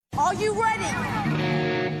Are you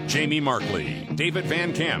ready? Jamie Markley, David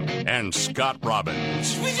Van Camp, and Scott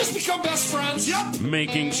Robbins. We just become best friends. Yep.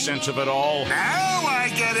 Making sense of it all. Now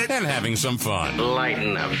I get it. And having some fun.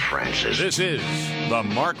 Lighten up, Francis. This is the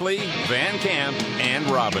Markley, Van Camp, and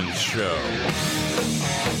Robbins Show.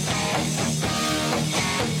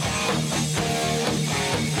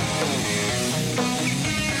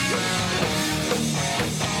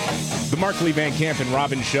 The Markley, Van Camp, and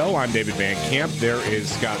Robbins Show. I'm David Van Camp. There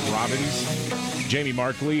is Scott Robbins. Jamie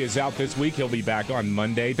Markley is out this week. He'll be back on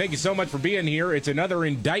Monday. Thank you so much for being here. It's another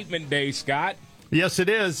indictment day, Scott. Yes, it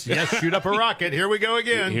is. Yes, shoot up a rocket. Here we go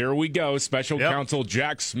again. Here we go. Special counsel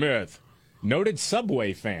Jack Smith, noted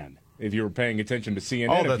Subway fan, if you were paying attention to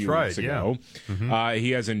CNN a few weeks ago. Yeah. Mm-hmm.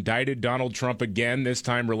 He has indicted Donald Trump again, this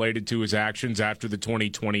time related to his actions after the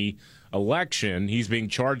 2020 election. He's being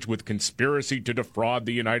charged with conspiracy to defraud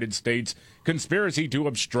the United States, conspiracy to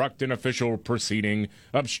obstruct an official proceeding,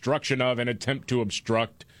 obstruction of an attempt to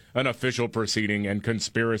obstruct an official proceeding, and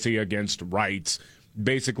conspiracy against rights.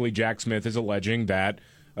 Basically, Jack Smith is alleging that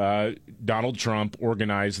Donald Trump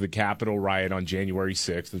organized the Capitol riot on January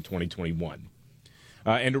 6th of 2021.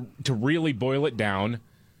 And to really boil it down,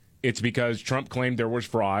 it's because Trump claimed there was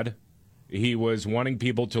fraud. He was wanting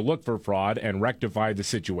people to look for fraud and rectify the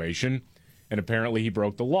situation, and apparently he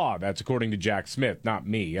broke the law. That's according to Jack Smith, not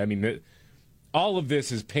me. I mean, all of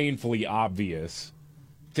this is painfully obvious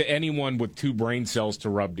to anyone with two brain cells to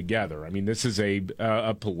rub together. I mean, this is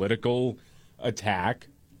a political attack.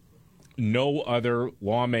 No other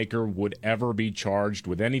lawmaker would ever be charged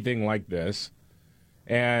with anything like this.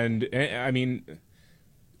 And, I mean,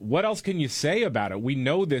 what else can you say about it? We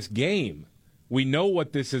know this game. We know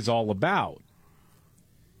what this is all about.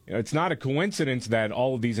 It's not a coincidence that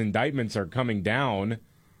all of these indictments are coming down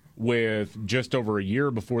with just over a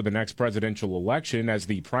year before the next presidential election, as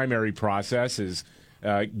the primary process is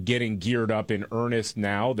getting geared up in earnest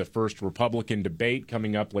now. The first Republican debate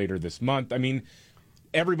coming up later this month. I mean,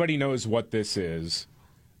 everybody knows what this is.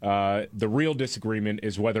 The real disagreement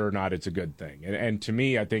is whether or not it's a good thing. And to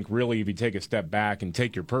me, I think really if you take a step back and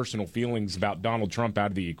take your personal feelings about Donald Trump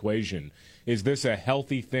out of the equation, is this a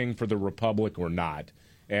healthy thing for the Republic or not?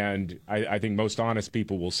 And I think most honest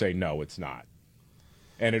people will say no, it's not.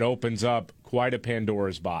 And it opens up quite a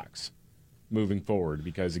Pandora's box moving forward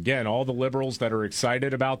because, again, all the liberals that are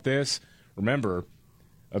excited about this, remember,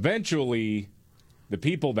 eventually the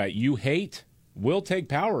people that you hate will take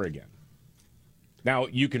power again. Now,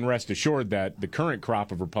 you can rest assured that the current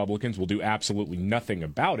crop of Republicans will do absolutely nothing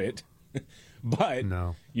about it, but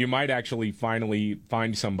you might actually finally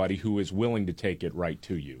find somebody who is willing to take it right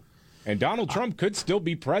to you. And Donald Trump could still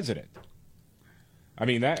be president. I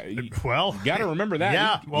mean, you got to remember that.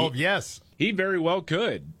 Yeah, yes. He very well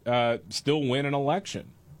could still win an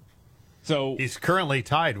election. So he's currently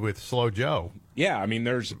tied with Slow Joe. Yeah, I mean,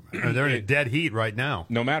 they're in a dead heat right now.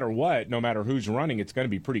 No matter what, no matter who's running, it's going to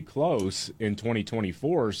be pretty close in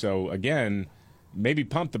 2024. So, again, maybe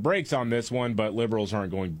pump the brakes on this one, but liberals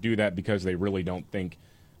aren't going to do that because they really don't think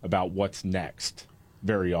about what's next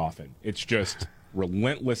very often. It's just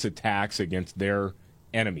relentless attacks against their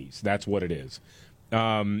enemies. That's what it is.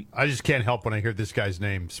 I just can't help when I hear this guy's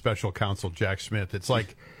name, Special Counsel Jack Smith. It's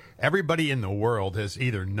like everybody in the world has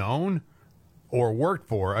either known or worked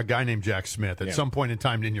for a guy named Jack Smith at some point in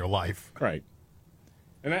time in your life. Right.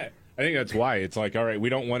 And I think that's why it's like, all right, we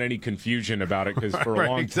don't want any confusion about it because for a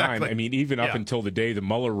long time, I mean, even up until the day the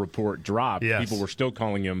Mueller report dropped, people were still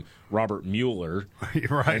calling him Robert Mueller.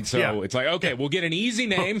 Right. And so it's like, okay, we'll get an easy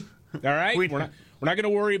name. All right. We're not going to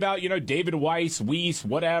worry about, David Weiss,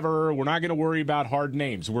 whatever. We're not going to worry about hard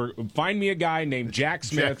names. Find me a guy named Jack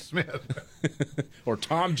Smith. Or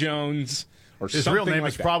Tom Jones. Or his real name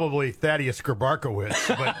is probably Thaddeus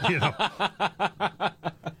Grabarkowitz, but,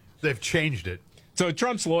 they've changed it. So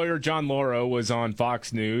Trump's lawyer, John Lauro, was on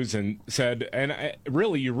Fox News and said, and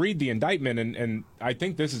really you read the indictment, and I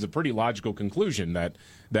think this is a pretty logical conclusion, that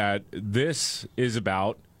this is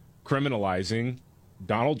about criminalizing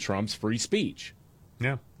Donald Trump's free speech.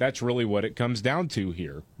 Yeah. That's really what it comes down to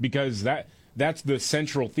here, because that's the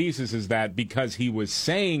central thesis, is that because he was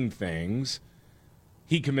saying things,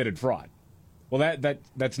 he committed fraud. Well,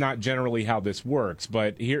 that's not generally how this works,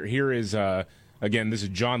 but here is, again, this is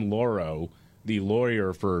John Lauro, the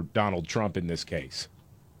lawyer for Donald Trump in this case.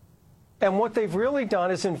 And what they've really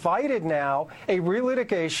done is invited now a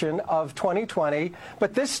relitigation of 2020,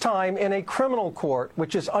 but this time in a criminal court,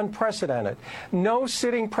 which is unprecedented. No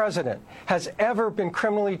sitting president has ever been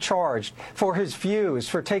criminally charged for his views,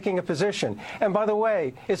 for taking a position. And by the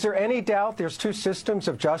way, is there any doubt there's two systems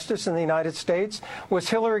of justice in the United States? Was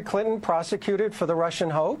Hillary Clinton prosecuted for the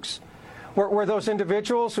Russian hoax? Were those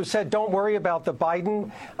individuals who said, don't worry about the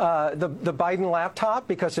Biden laptop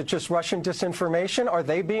because it's just Russian disinformation, are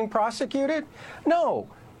they being prosecuted? No.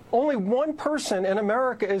 Only one person in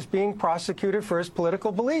America is being prosecuted for his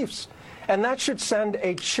political beliefs. And that should send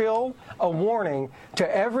a chill, a warning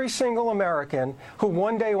to every single American who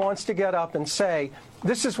one day wants to get up and say,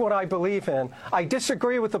 this is what I believe in. I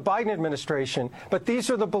disagree with the Biden administration, but these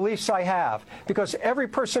are the beliefs I have. Because every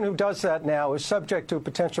person who does that now is subject to a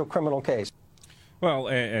potential criminal case. Well,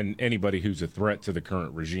 and anybody who's a threat to the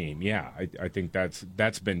current regime, yeah, I think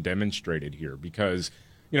that's been demonstrated here because,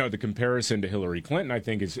 the comparison to Hillary Clinton, I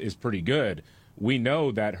think, is pretty good. We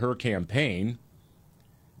know that her campaign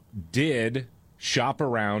did shop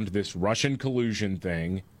around this Russian collusion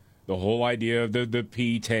thing, the whole idea of the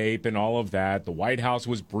P tape and all of that. The White House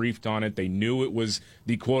was briefed on it. They knew it was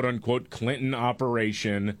the quote-unquote Clinton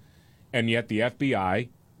operation, and yet the FBI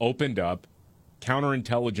opened up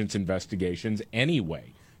counterintelligence investigations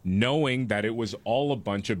anyway, knowing that it was all a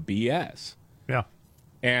bunch of BS. Yeah.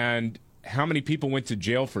 And how many people went to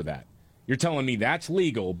jail for that? You're telling me that's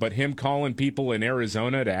legal, but him calling people in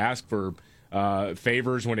Arizona to ask for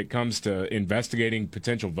favors when it comes to investigating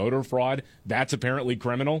potential voter fraud, that's apparently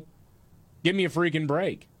criminal? Give me a freaking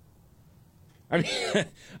break. I mean,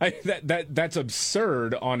 that's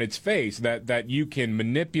absurd on its face, that you can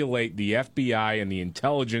manipulate the FBI and the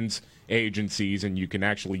intelligence agencies and you can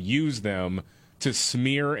actually use them to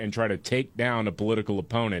smear and try to take down a political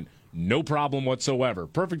opponent. No problem whatsoever.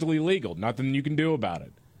 Perfectly legal. Nothing you can do about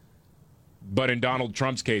it. But in Donald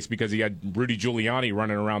Trump's case, because he had Rudy Giuliani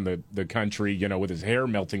running around the country, with his hair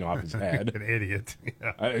melting off his head. An idiot.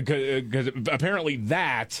 Because apparently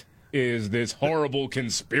that is this horrible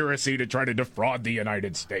conspiracy to try to defraud the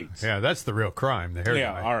United States. Yeah, that's the real crime, the hair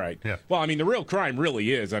dye. All right. Yeah. Well, the real crime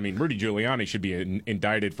really is, Rudy Giuliani should be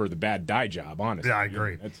indicted for the bad dye job, honestly. Yeah, I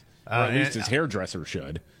agree. Or at least his hairdresser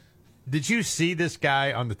should. Did you see this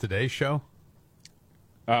guy on the Today Show?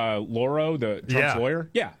 Lauro, Trump's lawyer?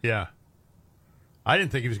 Yeah. Yeah. I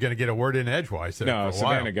didn't think he was going to get a word in edgewise there. No, for a while.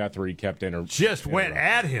 Savannah Guthrie kept in her. Just went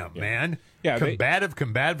at him, man. Yeah,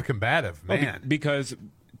 combative, man. Because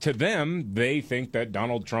to them, they think that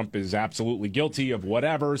Donald Trump is absolutely guilty of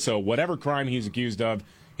whatever, so whatever crime he's accused of,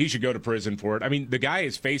 he should go to prison for it. The guy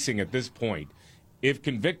is facing at this point, if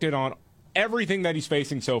convicted on everything that he's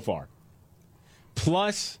facing so far,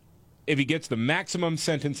 plus if he gets the maximum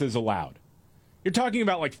sentences allowed, you're talking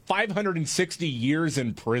about like 560 years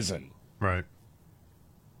in prison. Right.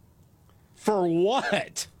 For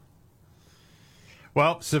what?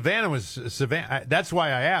 Well, Savannah. That's why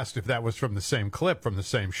I asked if that was from the same clip from the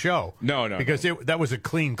same show. No. Because that was a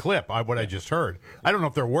clean clip. What I just heard. I don't know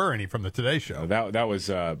if there were any from the Today Show. That was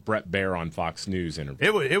Brett Baer on Fox News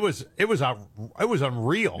interview. It was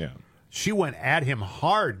unreal. Yeah. She went at him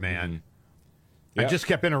hard, man. Mm-hmm. Yep. I just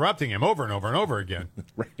kept interrupting him over and over and over again.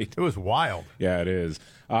 Right. It was wild. Yeah, it is.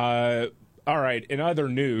 All right, in other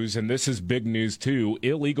news, and this is big news too,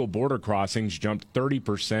 illegal border crossings jumped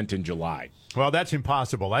 30% in July. Well, that's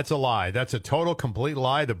impossible. That's a lie. That's a total, complete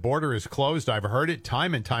lie. The border is closed. I've heard it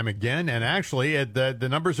time and time again, and actually the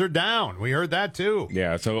numbers are down. We heard that too.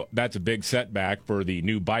 Yeah, so that's a big setback for the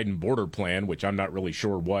new Biden border plan, which I'm not really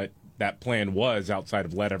sure what that plan was outside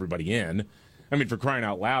of let everybody in. For crying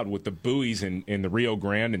out loud, with the buoys in the Rio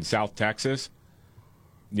Grande in South Texas,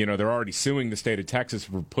 they're already suing the state of Texas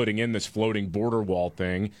for putting in this floating border wall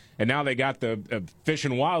thing. And now they got the fish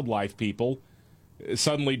and wildlife people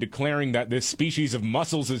suddenly declaring that this species of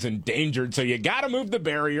mussels is endangered, so you got to move the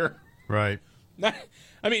barrier. Right.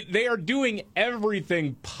 They are doing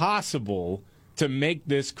everything possible to make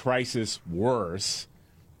this crisis worse.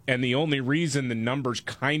 And the only reason the numbers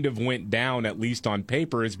kind of went down, at least on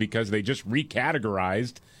paper, is because they just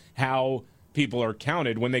recategorized how people are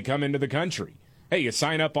counted when they come into the country. Hey, you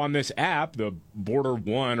sign up on this app, the Border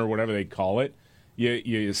One or whatever they call it.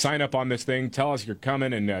 You sign up on this thing, tell us you're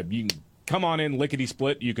coming, and you can come on in,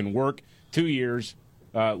 lickety-split. You can work 2 years,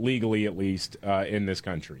 legally at least, in this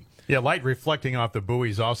country. Yeah, light reflecting off the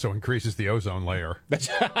buoys also increases the ozone layer. This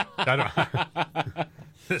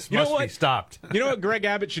must be stopped. You know what Greg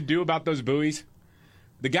Abbott should do about those buoys?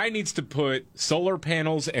 The guy needs to put solar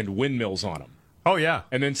panels and windmills on them. Oh, yeah.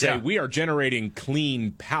 And then say, we are generating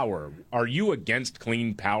clean power. Are you against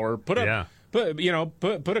clean power? Put a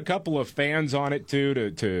couple of fans on it,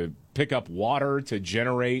 too, to pick up water, to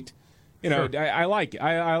generate. Sure. I like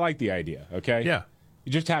the idea, okay? Yeah.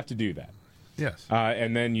 You just have to do that. Yes.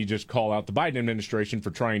 And then you just call out the Biden administration for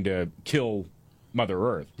trying to kill Mother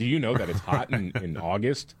Earth. Do you know that it's hot in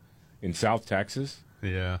August in South Texas?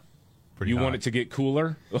 Yeah. You want it to get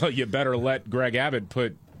cooler? Well, you better let Greg Abbott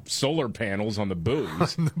put solar panels on the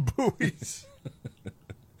buoys. On the buoys.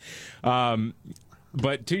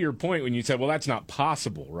 But to your point, when you said, well, that's not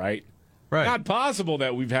possible, right? Right. Not possible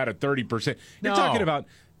that we've had a 30%. You're No. talking about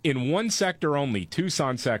in one sector only,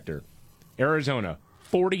 Tucson sector, Arizona,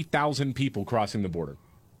 40,000 people crossing the border.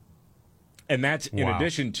 And that's in Wow.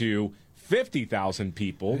 addition to 50,000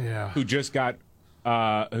 people Yeah. who just got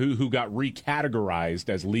who got recategorized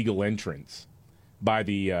as legal entrants by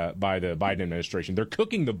the Biden administration. They're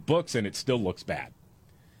cooking the books, and it still looks bad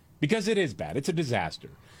because it is bad. It's a disaster.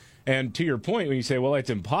 And to your point, when you say, well,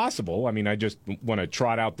 it's impossible, I mean, I just want to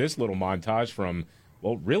trot out this little montage from,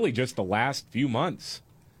 well, really just the last few months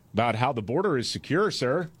about how the border is secure,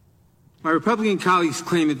 sir. My Republican colleagues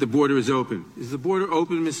claim that the border is open. Is the border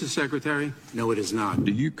open, Mr. Secretary? No, it is not.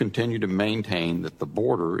 Do you continue to maintain that the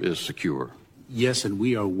border is secure? Yes, and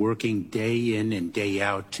we are working day in and day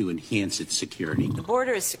out to enhance its security. The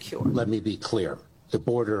border is secure. Let me be clear. The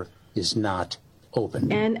border is not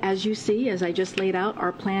open. And as you see, as I just laid out,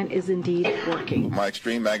 our plan is indeed working. My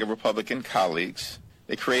extreme MAGA Republican colleagues,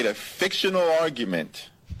 they create a fictional argument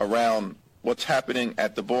around what's happening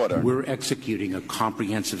at the border. We're executing a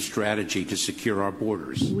comprehensive strategy to secure our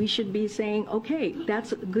borders. We should be saying, okay,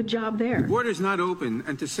 that's a good job there. The border is not open,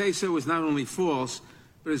 and to say so is not only false,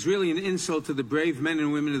 but is really an insult to the brave men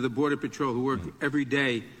and women of the Border Patrol who work every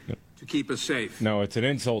day to keep us safe. No, it's an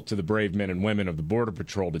insult to the brave men and women of the Border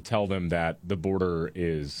Patrol to tell them that the border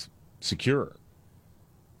is secure.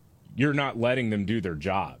 You're not letting them do their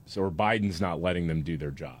jobs, or Biden's not letting them do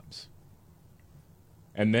their jobs.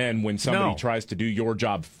 And then when somebody tries to do your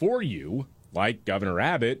job for you, like Governor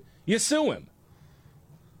Abbott, you sue him.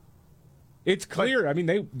 It's clear. I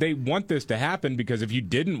mean, they want this to happen because if you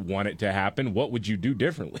didn't want it to happen, what would you do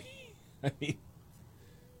differently? I mean,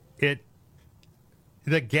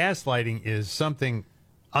 the gaslighting is something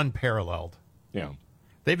unparalleled. Yeah.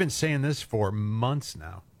 They've been saying this for months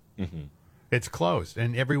now. Mm-hmm. It's closed,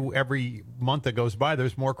 and every month that goes by,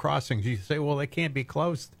 there's more crossings. You say, well, they can't be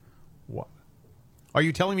closed. What? Are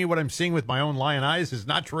you telling me what I'm seeing with my own lying eyes is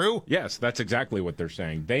not true? Yes, that's exactly what they're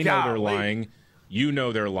saying. They know they're lying. You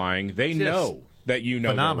know they're lying. They know that you know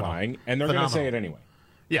phenomenal. they're lying, and they're going to say it anyway.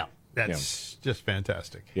 Yeah, that's just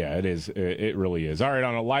fantastic. Yeah, it is. It really is. All right,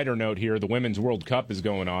 on a lighter note here, the Women's World Cup is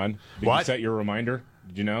going on. Did you set your reminder?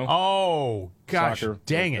 Did you know? Oh, gosh, Soccer,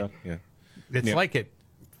 dang World it. Cup. Yeah. It's like at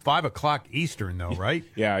 5 o'clock Eastern, though, right?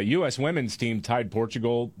 Yeah, U.S. women's team tied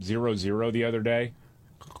Portugal 0-0 the other day.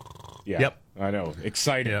 Yeah. Yep. I know.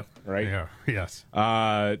 Exciting, right? Yeah. Yes.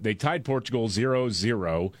 They tied Portugal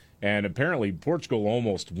 0-0, and apparently Portugal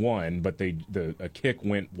almost won, but a kick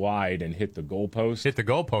went wide and hit the goalpost. Hit the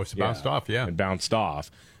goalpost, bounced off, and bounced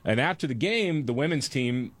off. And after the game, the women's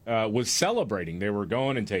team was celebrating. They were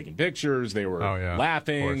going and taking pictures. They were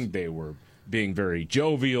laughing. They were being very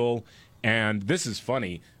jovial. And this is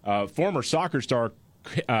funny. Former soccer star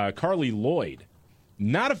Carly Lloyd,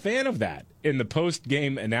 not a fan of that in the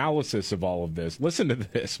post-game analysis of all of this. Listen to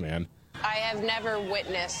this, man. I have never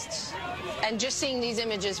witnessed, and just seeing these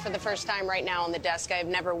images for the first time right now on the desk, I have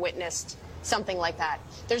never witnessed something like that.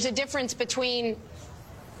 There's a difference between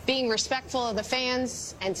being respectful of the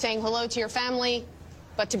fans and saying hello to your family,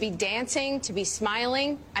 but to be dancing, to be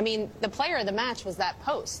smiling. I mean, the player of the match was that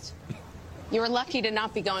post. You were lucky to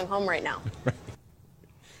not be going home right now.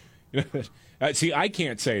 See, I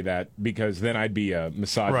can't say that because then I'd be a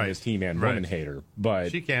misogynist He-Man woman hater.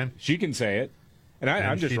 But she can say it. And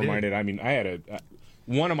I'm just reminded, I mean, I had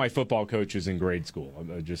one of my football coaches in grade school.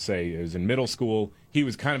 I'll just say it was in middle school. He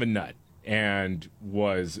was kind of a nut and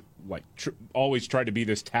was like always tried to be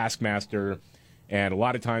this taskmaster and a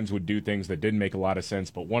lot of times would do things that didn't make a lot of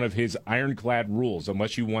sense. But one of his ironclad rules,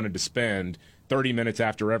 unless you wanted to spend 30 minutes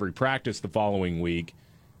after every practice the following week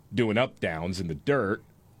doing up-downs in the dirt,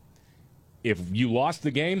 if you lost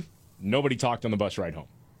the game, nobody talked on the bus ride home.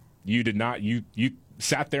 You did not. You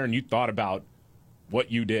sat there and you thought about what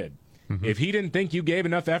you did. Mm-hmm. If he didn't think you gave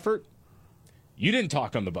enough effort, you didn't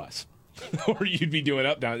talk on the bus. Or you'd be doing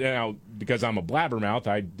up-downs. Now, because I'm a blabbermouth,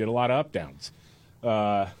 I did a lot of up-downs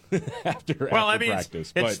after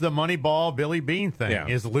practice. It's the Moneyball Billy Bean thing. Yeah.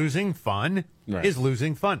 Is losing fun is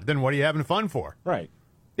losing fun. Then what are you having fun for? Right.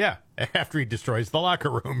 Yeah, after he destroys the locker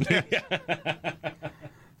room.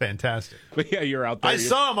 Fantastic. But yeah, you're out there. I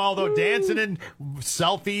saw them all, though, dancing and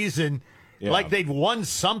selfies and like they'd won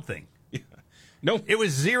something. No, it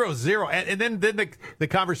was 0-0. And then the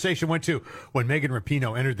conversation went to when Megan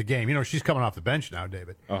Rapinoe entered the game. You know, she's coming off the bench now,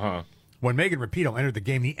 David. Uh-huh. when Megan Rapinoe entered the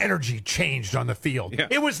game, the energy changed on the field. Yeah.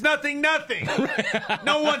 It was nothing.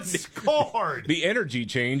 No one scored. The energy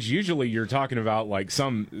change, usually you're talking about like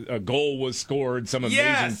a goal was scored, some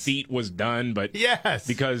amazing feat was done, but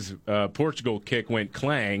because Portugal kick went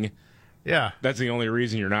clang, that's the only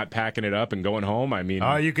reason you're not packing it up and going home. I mean,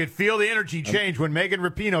 you could feel the energy change when Megan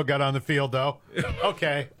Rapinoe got on the field, though.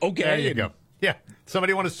 Okay. There you go. Yeah.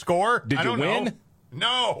 Somebody want to score? Did you win?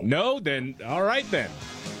 No. No? Then, all right then.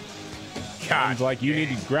 Sounds like you need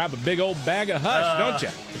to grab a big old bag of Hush, don't you?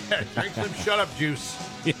 Drink some shut up juice.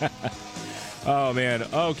 Yeah. Oh, man.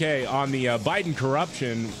 Okay, on the Biden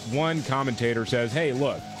corruption, one commentator says, hey,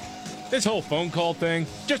 look, this whole phone call thing,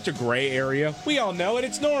 just a gray area. We all know it.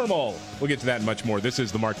 It's normal. We'll get to that and much more. This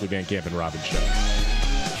is the Markley, Van Camp, and Robbins Show.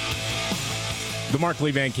 The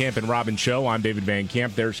Markley, Van Camp, and Robbins Show. I'm David Van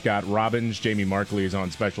Camp. There's Scott Robbins. Jamie Markley is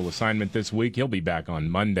on special assignment this week. He'll be back on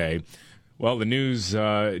Monday. Well, the news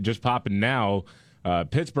just popping now.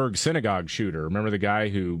 Pittsburgh synagogue shooter. Remember the guy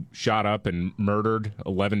who shot up and murdered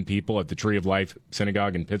 11 people at the Tree of Life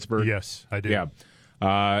synagogue in Pittsburgh? Yes, I do.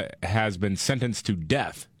 Yeah. Has been sentenced to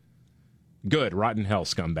death. Good. Rotten hell,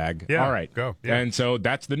 scumbag. Yeah, all right. go. Yeah. And so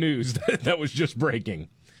that's the news that was just breaking.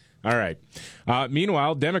 All right.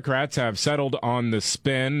 Meanwhile, Democrats have settled on the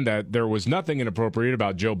spin that there was nothing inappropriate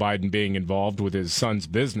about Joe Biden being involved with his son's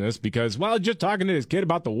business because, well, just talking to his kid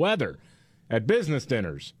about the weather at business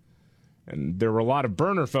dinners. And there were a lot of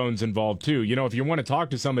burner phones involved, too. You know, if you want to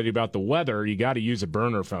talk to somebody about the weather, you got to use a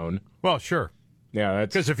burner phone. Well, sure. Yeah,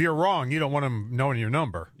 that's because if you're wrong, you don't want them knowing your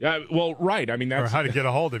number. Yeah, well, right. I mean, that's or how to get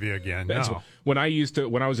a hold of you again. No. When I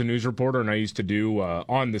was a news reporter and I used to do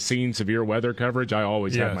on the scene severe weather coverage, I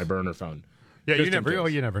always had my burner phone. Yeah, you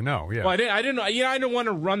never know. Yeah. Well, I didn't. I didn't want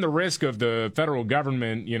to run the risk of the federal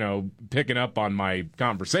government, picking up on my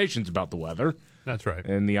conversations about the weather. That's right.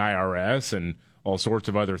 And the IRS and all sorts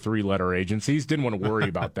of other three-letter agencies. Didn't want to worry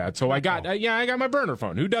about that. So I got my burner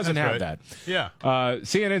phone. Who doesn't have that? Yeah.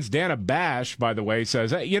 CNN's Dana Bash, by the way, says,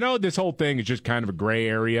 this whole thing is just kind of a gray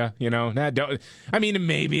area.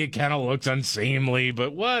 Maybe it kind of looks unseemly,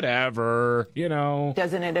 but whatever,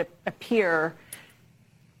 Doesn't it appear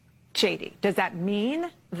shady? Does that mean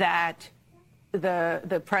that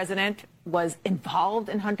the president was involved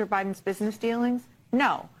in Hunter Biden's business dealings?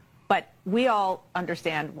 No. But we all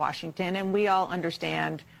understand Washington, and we all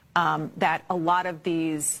understand that a lot of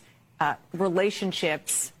these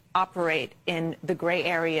relationships operate in the gray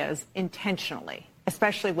areas intentionally,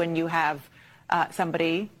 especially when you have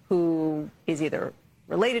somebody who is either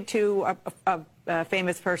related to a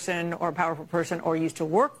famous person or a powerful person or used to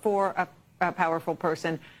work for a powerful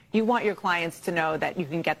person. You want your clients to know that you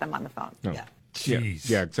can get them on the phone. Oh. Yeah. Jeez.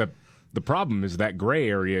 Yeah, except the problem is that gray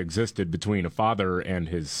area existed between a father and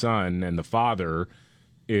his son, and the father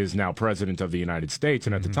is now president of the United States,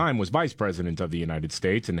 and at the time was vice president of the United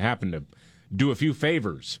States, and happened to do a few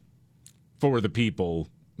favors for the people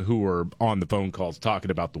who were on the phone calls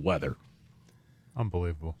talking about the weather.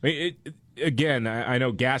 Unbelievable. Again, I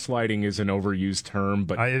know gaslighting is an overused term,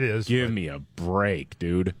 but it is. Give me a break,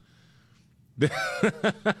 dude.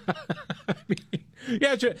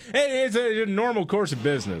 It's a normal course of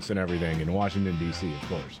business and everything in Washington, D.C., of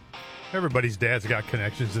course. Everybody's dad's got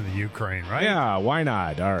connections in the Ukraine, right? Yeah, why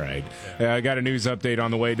not? All right. I got a news update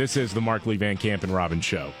on the way. This is the Markley, Van Camp, and Robbins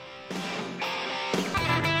Show.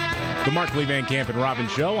 The Markley, Van Camp, and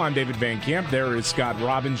Robbins Show. I'm David Van Camp. There is Scott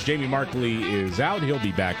Robbins. Jamie Markley is out. He'll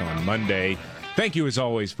be back on Monday. Thank you, as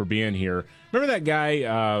always, for being here. Remember that guy?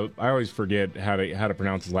 I always forget how to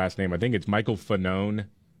pronounce his last name. I think it's Michael Fanone.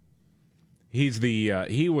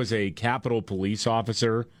 He was a Capitol police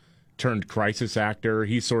officer turned crisis actor.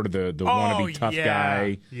 He's sort of the wannabe tough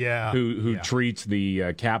guy who treats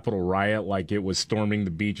the Capitol riot like it was storming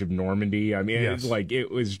the beach of Normandy. I mean,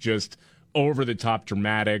 it was just over the top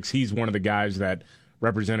dramatics. He's one of the guys that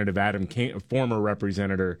former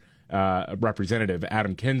Representative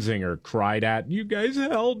Adam Kinzinger cried at. You guys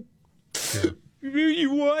held.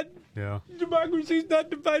 You what? Yeah. Democracy's not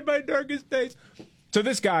defined by darkest days. So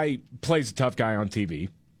this guy plays a tough guy on TV,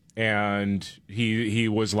 and he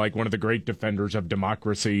was like one of the great defenders of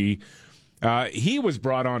democracy. He was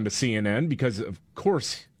brought on to CNN because, of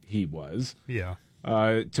course, he was. Yeah.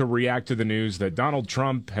 To react to the news that Donald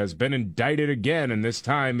Trump has been indicted again, and this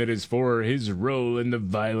time it is for his role in the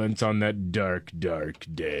violence on that dark, dark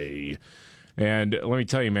day. And let me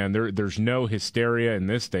tell you, man, there's no hysteria in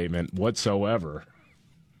this statement whatsoever.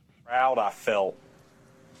 Proud I felt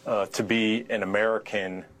to be an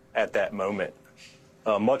American at that moment,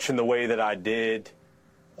 much in the way that I did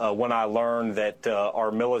when I learned that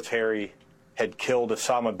our military had killed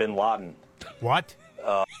Osama bin Laden. What?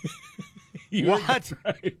 What?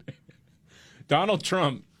 Right. Donald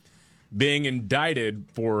Trump being indicted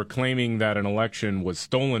for claiming that an election was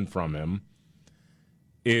stolen from him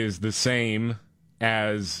is the same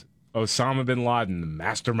as Osama bin Laden, the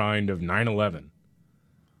mastermind of 9/11,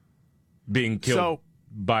 being killed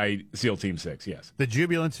by SEAL Team 6, yes. The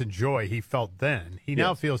jubilance and joy he felt then, he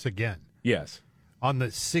now feels again. Yes. On the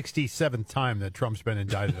 67th time that Trump's been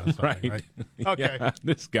indicted on something, right? Okay. Yeah,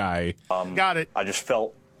 this guy. Got it. I just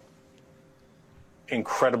felt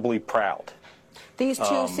incredibly proud. These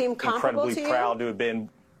two seem comparable to you? Incredibly proud to have been.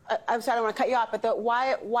 I'm sorry, I don't want to cut you off, but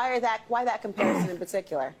why that comparison in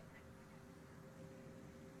particular?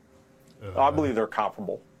 I believe they're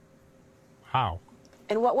comparable. How?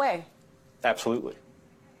 In what way? Absolutely.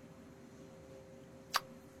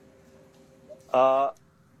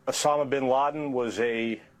 Osama bin Laden was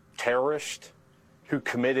a terrorist who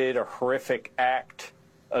committed a horrific act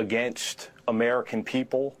against American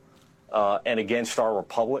people and against our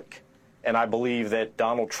republic. And I believe that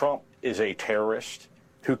Donald Trump is a terrorist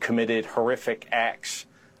who committed horrific acts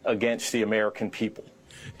against the American people.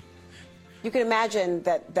 You can imagine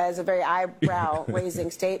that is a very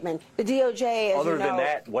eyebrow-raising statement. The DOJ, as Other you know, than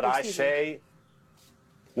that, what I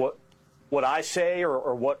say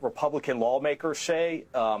or what Republican lawmakers say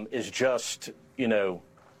is just, to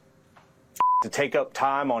take up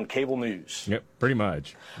time on cable news. Yep, pretty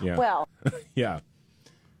much. Yeah. Well. Yeah.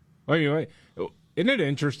 Well, anyway, isn't it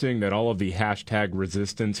interesting that all of the hashtag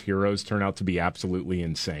resistance heroes turn out to be absolutely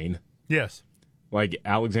insane? Yes. Like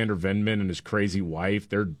Alexander Vindman and his crazy wife,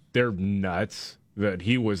 they're nuts that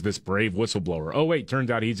he was this brave whistleblower. Oh, wait,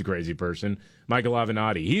 turns out he's a crazy person. Michael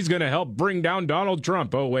Avenatti, he's going to help bring down Donald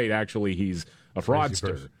Trump. Oh, wait, actually, he's a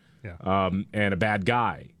fraudster and a bad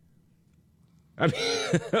guy. I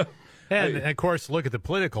mean, and, of course, look at the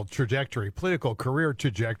political career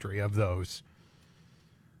trajectory of those.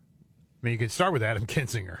 I mean, you could start with Adam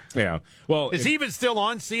Kinzinger. Yeah. Well, is he even still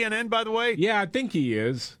on CNN, by the way? Yeah, I think he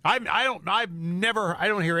is. I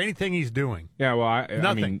don't hear anything he's doing. Yeah, well,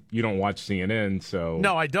 I mean, you don't watch CNN, so.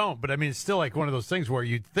 No, I don't. But I mean, it's still like one of those things where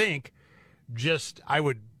you'd think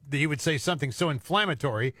he would say something so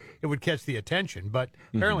inflammatory it would catch the attention. But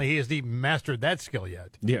apparently he hasn't even mastered that skill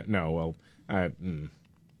yet. Yeah, no, well,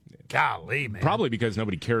 golly, man. Probably because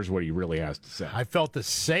nobody cares what he really has to say. I felt the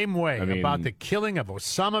same way about the killing of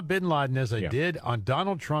Osama bin Laden as I did on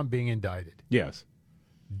Donald Trump being indicted. Yes.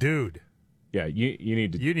 Dude. Yeah, you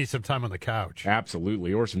need some time on the couch.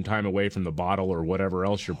 Absolutely, or some time away from the bottle or whatever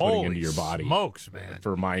else you're putting into your body. Smokes, man.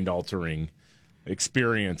 For mind-altering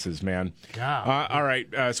experiences, man. God. All right,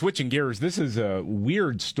 switching gears. This is a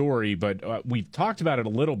weird story, but we've talked about it a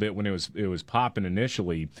little bit when it was popping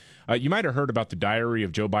initially. You might have heard about the diary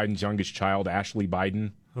of Joe Biden's youngest child, Ashley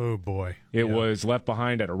Biden. Oh, boy. It was left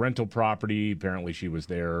behind at a rental property. Apparently she was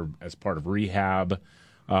there as part of rehab,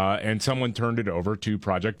 and someone turned it over to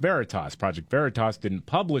Project Veritas. Project Veritas didn't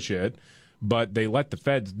publish it, but they let the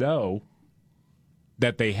feds know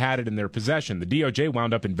that they had it in their possession. The DOJ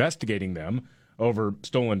wound up investigating them over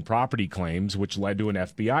stolen property claims, which led to an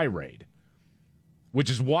FBI raid, which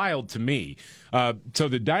is wild to me. So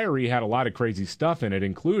the diary had a lot of crazy stuff in it,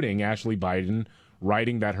 including Ashley Biden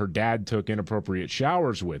writing that her dad took inappropriate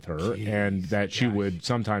showers with her and that she would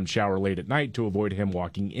sometimes shower late at night to avoid him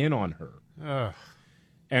walking in on her. Ugh.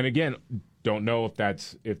 And again, don't know if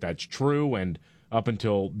that's true. And up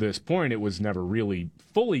until this point, it was never really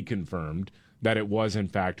fully confirmed that it was, in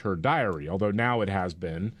fact, her diary, although now it has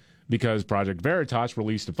been, because Project Veritas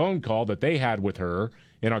released a phone call that they had with her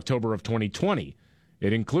in October of 2020.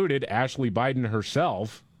 It included Ashley Biden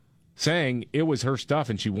herself saying it was her stuff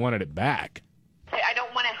and she wanted it back. I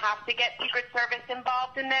don't want to have to get Secret Service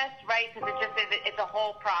involved in this, right? Because it's a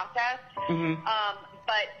whole process. Mm-hmm.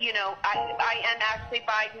 But, I am Ashley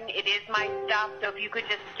Biden. It is my stuff. So if you could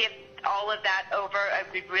just skip all of that over, I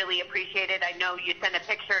would really appreciate it. I know you sent a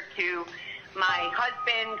picture to my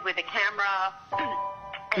husband with a camera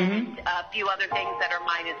and a few other things that are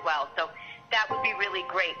mine as well. So that would be really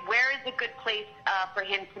great. Where is a good place for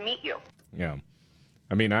him to meet you? Yeah.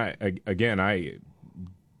 I mean, I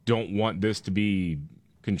don't want this to be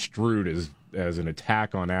construed as an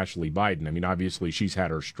attack on Ashley Biden. I mean, obviously she's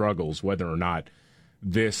had her struggles, whether or not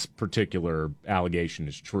this particular allegation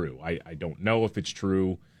is true. I don't know if it's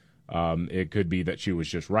true. It could be that she was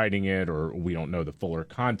just writing it, or we don't know the fuller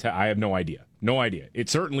content. I have no idea. No idea. It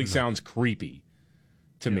certainly sounds creepy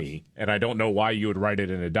to me, and I don't know why you would write it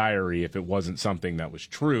in a diary if it wasn't something that was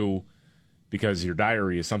true, because your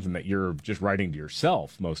diary is something that you're just writing to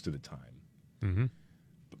yourself most of the time. Mm-hmm.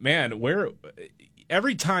 But man,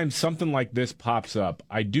 every time something like this pops up,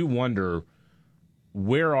 I do wonder,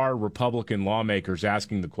 where are Republican lawmakers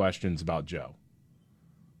asking the questions about Joe?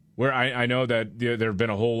 Where I know that there have been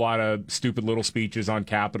a whole lot of stupid little speeches on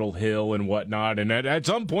Capitol Hill and whatnot, and at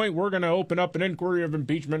some point we're going to open up an inquiry of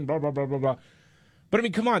impeachment, blah, blah, blah, blah, blah. But, I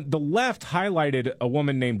mean, come on. The left highlighted a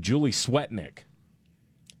woman named Julie Swetnick,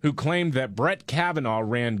 who claimed that Brett Kavanaugh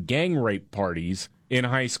ran gang rape parties in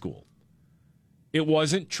high school. It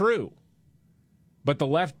wasn't true. But the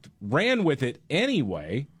left ran with it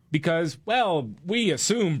anyway because, well, we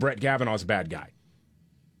assume Brett Kavanaugh's a bad guy.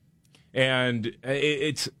 And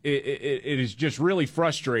it is just really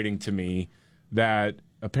frustrating to me that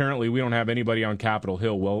apparently we don't have anybody on Capitol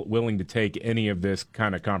Hill willing to take any of this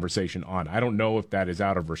kind of conversation on. I don't know if that is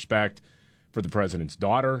out of respect for the president's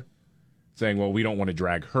daughter, saying, well, we don't want to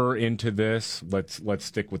drag her into this. Let's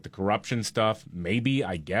stick with the corruption stuff. Maybe,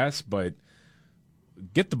 I guess, but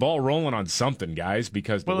get the ball rolling on something, guys,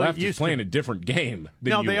 because the left is playing a different game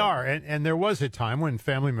than No, you they are. And there was a time when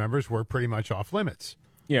family members were pretty much off limits.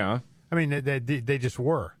 Yeah. I mean, they just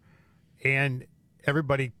were. And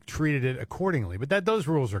everybody treated it accordingly. But those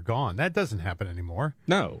rules are gone. That doesn't happen anymore.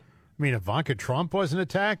 No. I mean, Ivanka Trump wasn't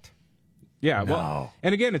attacked? Yeah, No. well,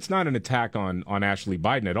 and again, it's not an attack on Ashley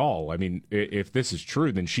Biden at all. I mean, if this is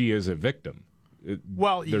true, then she is a victim.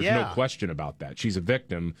 Well, there's yeah. no question about that. She's a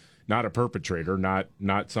victim, not a perpetrator,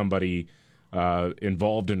 not somebody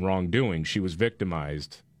involved in wrongdoing. She was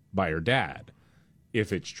victimized by her dad,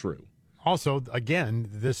 if it's true. Also, again,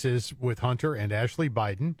 this is with Hunter and Ashley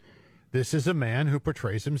Biden. This is a man who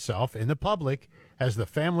portrays himself in the public as the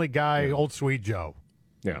family guy, old sweet Joe.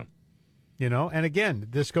 Yeah. You know, and again,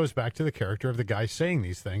 this goes back to the character of the guy saying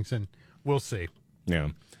these things, and we'll see. Yeah.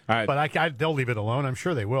 But they'll leave it alone. I'm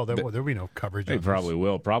sure they will. There'll be no coverage. They probably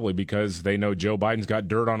will, probably because they know Joe Biden's got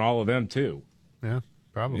dirt on all of them, too. Yeah,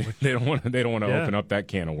 probably. They don't want to open up that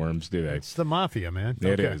can of worms, do they? It's the mafia, man.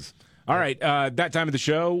 It is. All right, that time of the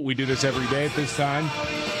show, we do this every day at this time.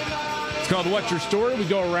 It's called What's Your Story? We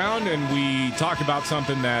go around and we talk about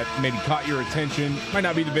something that maybe caught your attention. Might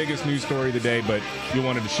not be the biggest news story of the day, but you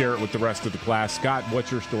wanted to share it with the rest of the class. Scott,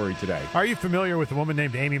 what's your story today? Are you familiar with a woman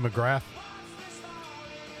named Amy McGrath?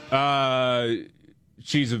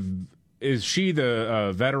 Is she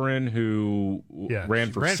the veteran who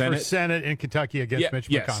ran for Senate? Ran for Senate in Kentucky against Mitch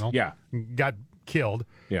McConnell. Yeah. Got killed.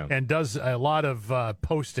 Yeah. And does a lot of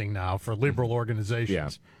posting now for liberal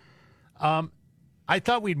organizations. Yeah. I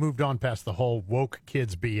thought we'd moved on past the whole woke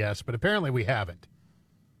kids BS, but apparently we haven't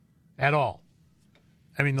at all.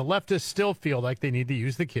 I mean, the leftists still feel like they need to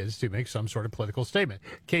use the kids to make some sort of political statement.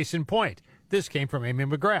 Case in point, this came from Amy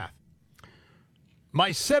McGrath.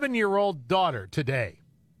 My 7-year-old daughter today.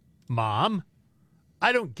 Mom,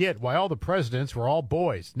 I don't get why all the presidents were all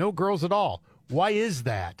boys, no girls at all. Why is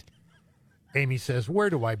that? Amy says, where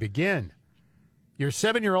do I begin? Your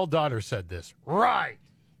 7-year-old daughter said this. Right.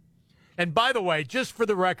 And by the way, just for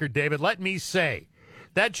the record, David, let me say,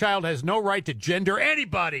 that child has no right to gender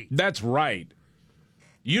anybody. That's right.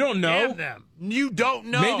 You don't know. Damn them. You don't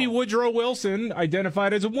know. Maybe Woodrow Wilson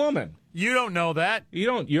identified as a woman. You don't know that.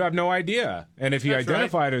 You have no idea. And if he That's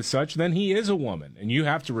identified as such, then he is a woman. And you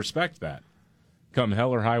have to respect that. Come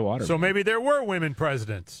hell or high water. So maybe there were women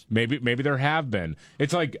presidents. Maybe there have been.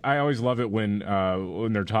 It's like, I always love it when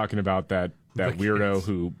they're talking about that weirdo kids.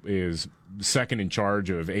 who is second in charge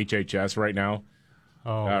of HHS right now.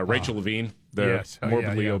 Rachel Levine, the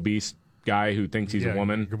morbidly obese guy who thinks he's a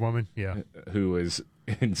woman. Good woman, yeah. Who is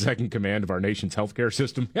in second command of our nation's healthcare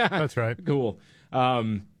system. That's right. Cool.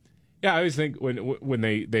 I always think when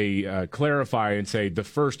they clarify and say the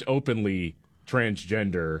first openly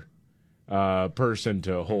transgender person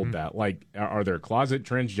to hold that, like, are there closet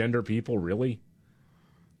transgender people really?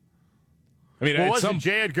 I mean, wasn't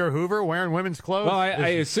J. Edgar Hoover wearing women's clothes? Well, I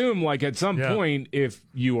assume, like, at some point, if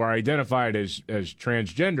you are identified as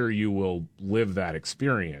transgender, you will live that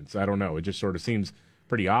experience. I don't know. It just sort of seems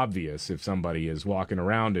pretty obvious if somebody is walking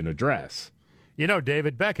around in a dress. You know,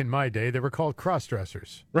 David, back in my day, they were called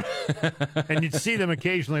cross-dressers. And you'd see them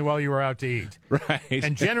occasionally while you were out to eat. Right.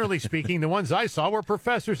 And generally speaking, the ones I saw were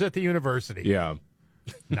professors at the university. Yeah.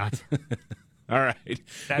 Not... All right.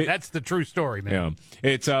 That's the true story, man. Yeah.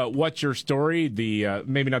 It's What's Your Story? The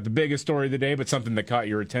maybe not the biggest story of the day, but something that caught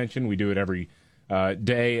your attention. We do it every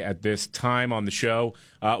day at this time on the show.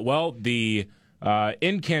 The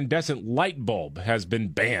incandescent light bulb has been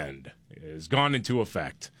banned. It has gone into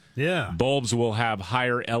effect. Yeah. Bulbs will have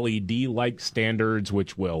higher LED-like standards,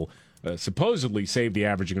 which will supposedly save the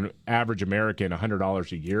average American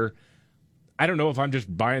 $100 a year. I don't know if I'm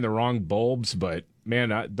just buying the wrong bulbs, but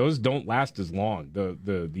man, those don't last as long.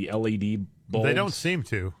 The LED bulbs. They don't seem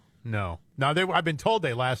to. No. Now, I've been told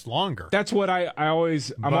they last longer. That's what I'm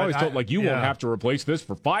always told, like, you won't have to replace this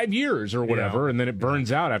for 5 years or whatever, and then it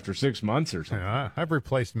burns out after 6 months or something. Yeah, I've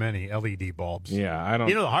replaced many LED bulbs. Yeah, I don't...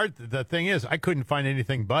 You know, the thing is, I couldn't find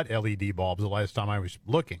anything but LED bulbs the last time I was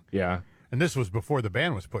looking. Yeah. And this was before the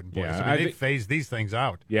ban was put in place. Yeah, I mean, they phased these things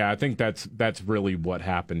out. Yeah, I think that's really what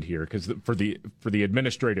happened here, because for the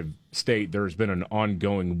administrative state, there's been an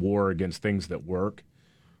ongoing war against things that work.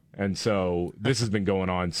 And so this has been going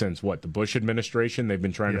on since, the Bush administration? They've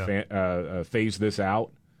been trying to phase this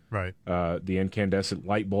out, right? The incandescent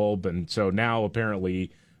light bulb. And so now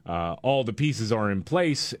apparently all the pieces are in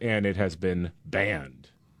place, and it has been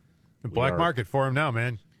banned. The black market for them now,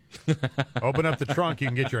 man. Open up the trunk, you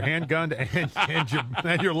can get your handgun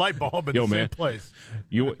and your light bulb in the same place.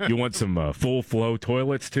 You want some full flow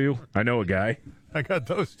toilets too? I know a guy. I got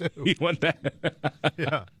those too. You want that?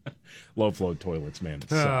 Yeah. Low flow toilets, man.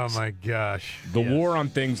 It oh sucks. my gosh. The war on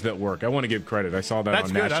things that work. I want to give credit. I saw that that's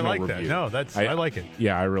on good. National I like Review. that. No, I like it.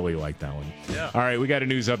 Yeah, I really like that one. Yeah. All right, we got a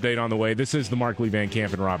news update on the way. This is the Markley, Van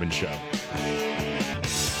Camp, and Robbins Show.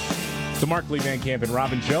 The Markley, Van Camp, and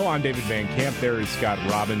Robbins Show. I'm David Van Camp. There is Scott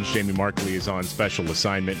Robbins. Jamie Markley is on special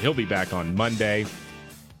assignment. He'll be back on Monday.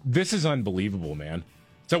 This is unbelievable, man.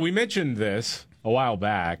 So we mentioned this a while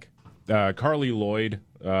back. Carly Lloyd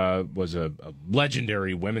was a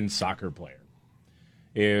legendary women's soccer player.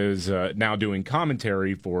 Is now doing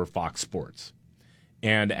commentary for Fox Sports.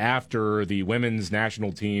 And after the women's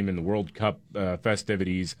national team in the World Cup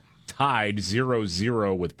festivities tied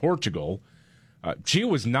 0-0 with Portugal, she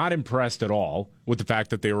was not impressed at all with the fact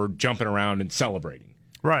that they were jumping around and celebrating.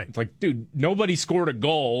 Right. It's like, dude, nobody scored a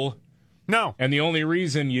goal. No. And the only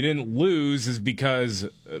reason you didn't lose is because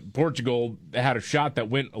Portugal had a shot that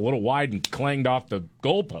went a little wide and clanged off the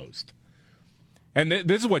goalpost. And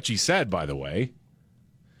this is what she said, by the way.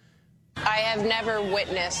 I have never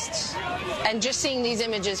witnessed, and just seeing these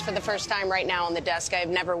images for the first time right now on the desk, I have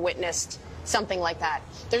never witnessed something like that.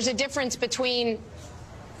 There's a difference between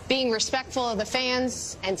being respectful of the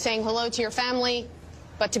fans and saying hello to your family,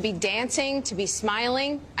 but to be dancing, to be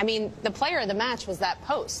smiling. I mean, the player of the match was that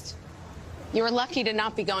post. You were lucky to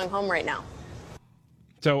not be going home right now.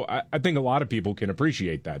 So I think a lot of people can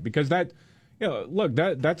appreciate that, because that, look,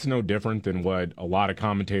 that's no different than what a lot of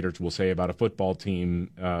commentators will say about a football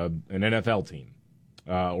team, an NFL team,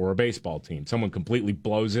 or a baseball team. Someone completely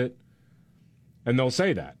blows it, and they'll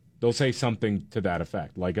say that. They'll say something to that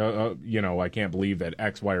effect, like, I can't believe that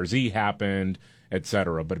X, Y, or Z happened,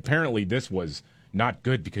 etc. But apparently this was not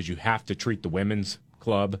good, because you have to treat the women's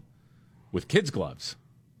club with kids' gloves.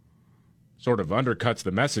 Sort of undercuts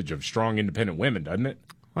the message of strong, independent women, doesn't it?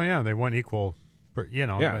 Well, yeah, they want equal,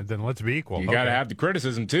 then let's be equal. You got to have the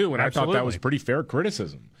criticism, too, and Absolutely. I thought that was pretty fair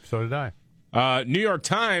criticism. So did I. New York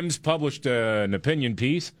Times published an opinion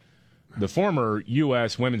piece. The former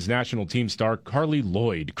U.S. women's national team star, Carly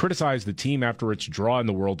Lloyd, criticized the team after its draw in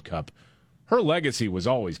the World Cup. Her legacy was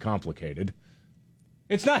always complicated.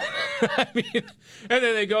 It's not, I mean, and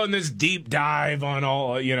then they go in this deep dive on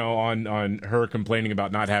all, on her complaining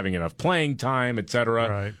about not having enough playing time, etc.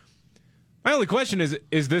 Right. My only question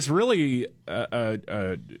is this really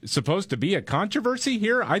supposed to be a controversy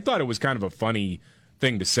here? I thought it was kind of a funny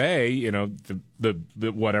thing to say,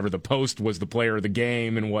 the whatever, the post was the player of the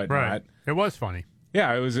game and whatnot. Right. It was funny.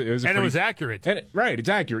 Yeah, it was, and it was accurate. Right, it's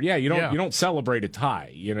accurate. Yeah, you don't celebrate a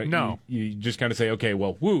tie. No. You just kind of say, okay,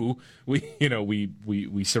 well,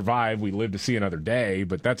 we survived, we lived to see another day,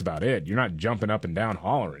 but that's about it. You're not jumping up and down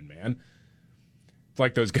hollering, man. It's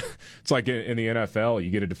like it's like in the NFL, you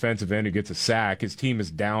get a defensive end who gets a sack, his team is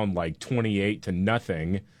down like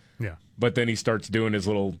 28-0. Yeah. But then he starts doing his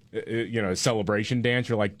little, celebration dance.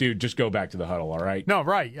 You're like, dude, just go back to the huddle, all right? No,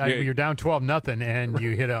 right. You're down 12-0, and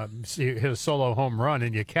you hit a solo home run,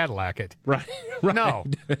 and you Cadillac it. Right. No,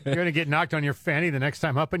 you're going to get knocked on your fanny the next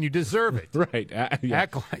time up, and you deserve it.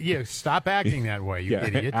 Right. Stop acting that way, you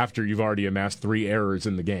idiot. After you've already amassed 3 errors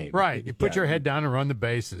in the game. Right. You put your head down and run the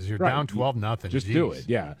bases. You're down 12-0. Just do it.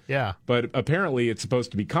 Yeah. Yeah. But apparently, it's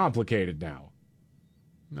supposed to be complicated now.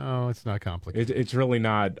 No, it's not complicated. It's really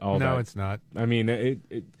not all that. No, it's not. I mean,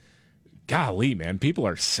 golly, man, people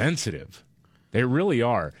are sensitive. They really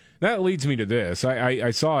are. That leads me to this.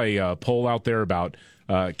 I saw a poll out there about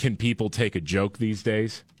can people take a joke these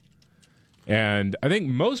days? And I think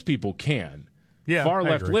most people can. Yeah, Far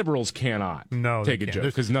left agree. liberals cannot take a joke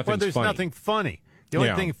because nothing's there's funny. Nothing funny. The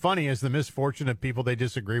only thing funny is the misfortune of people they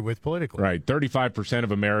disagree with politically. Right. 35%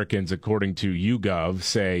 of Americans, according to YouGov,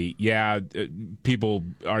 say, people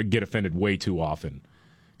get offended way too often.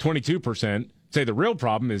 22% say the real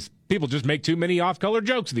problem is people just make too many off-color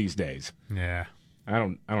jokes these days. Yeah. I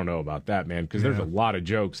don't know about that, man, because there's a lot of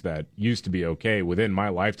jokes that used to be okay within my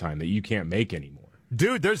lifetime that you can't make anymore.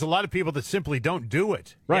 Dude, there's a lot of people that simply don't do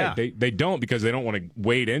it. Right. Yeah. They don't because they don't want to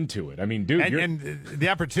wade into it. I mean, dude. And the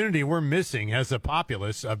opportunity we're missing as a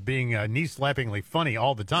populace of being knee-slappingly funny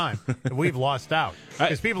all the time, we've lost out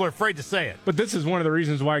because people are afraid to say it. But this is one of the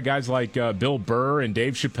reasons why guys like Bill Burr and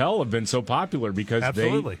Dave Chappelle have been so popular because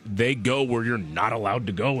they go where you're not allowed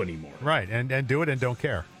to go anymore. Right, and do it and don't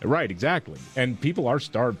care. Right, exactly. And people are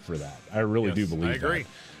starved for that. I really do believe that. I agree. All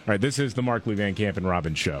right, this is the Markley, Van Camp, and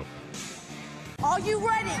Robbins Show. Are you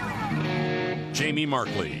ready? Jamie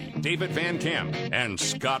Markley, David Van Camp, and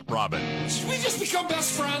Scott Robbins. We just become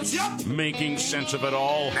best friends. Yep. Making sense of it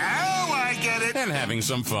all. Now I get it. And having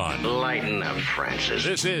some fun. Lighten up, Francis.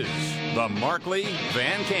 This is the Markley,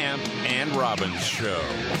 Van Camp, and Robbins Show.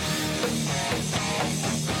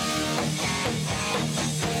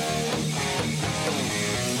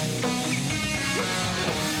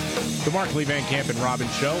 The Markley, Van Camp, and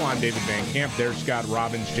Robbins Show. I'm David Van Camp. There's Scott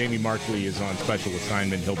Robbins. Jamie Markley is on special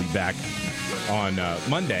assignment. He'll be back on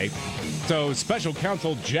Monday. So special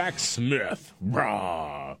counsel Jack Smith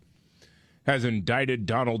has indicted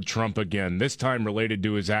Donald Trump again, this time related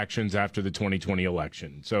to his actions after the 2020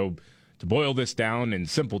 election. So to boil this down in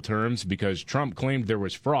simple terms, because Trump claimed there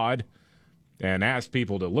was fraud and asked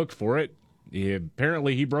people to look for it,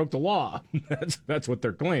 apparently he broke the law. That's what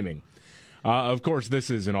they're claiming. Of course, this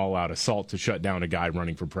is an all-out assault to shut down a guy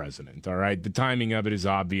running for president, all right? The timing of it is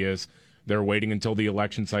obvious. They're waiting until the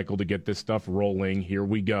election cycle to get this stuff rolling. Here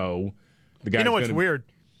we go. You know what's weird?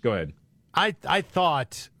 Go ahead. I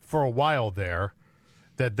thought for a while there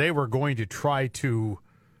that they were going to try to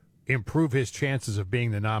improve his chances of being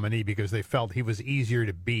the nominee because they felt he was easier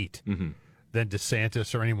to beat than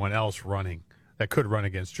DeSantis or anyone else running that could run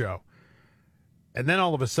against Joe. And then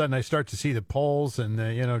all of a sudden I start to see the polls and,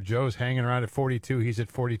 Joe's hanging around at 42. He's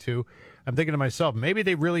at 42. I'm thinking to myself, maybe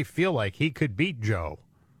they really feel like he could beat Joe.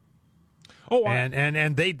 Oh, and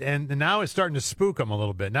now it's starting to spook them a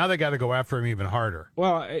little bit. Now they got to go after him even harder.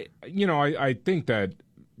 Well, I think that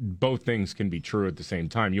both things can be true at the same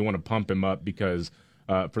time. You want to pump him up because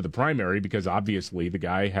for the primary, because obviously the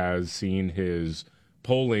guy has seen his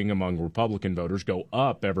polling among Republican voters go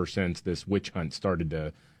up ever since this witch hunt started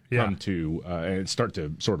to come to and start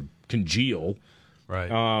to sort of congeal. Right.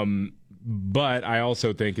 But I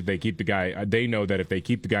also think if they keep the guy, they know that if they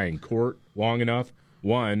keep the guy in court long enough,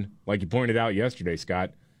 one, like you pointed out yesterday,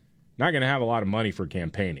 Scott, not going to have a lot of money for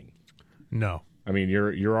campaigning. No. I mean,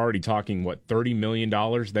 you're already talking, what, $30 million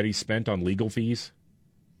that he spent on legal fees?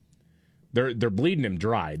 They're bleeding him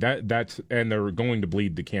dry. And they're going to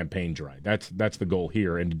bleed the campaign dry. That's the goal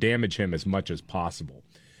here, and to damage him as much as possible.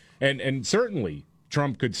 And certainly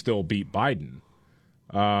Trump could still beat Biden.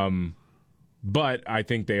 But I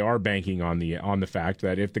think they are banking on the fact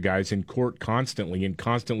that if the guy's in court constantly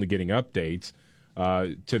getting updates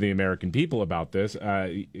to the American people about this,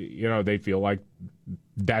 they feel like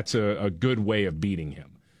that's a good way of beating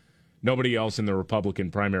him. Nobody else in the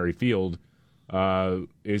Republican primary field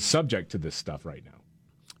is subject to this stuff right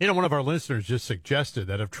now. One of our listeners just suggested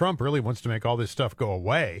that if Trump really wants to make all this stuff go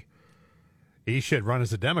away, he should run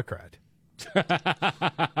as a Democrat.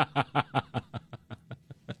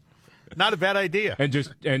 Not a bad idea. And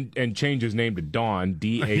just and change his name to Dawn,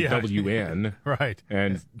 D-A-W-N. Right.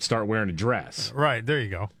 And start wearing a dress. Right, there you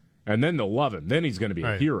go. And then they'll love him. Then he's going to be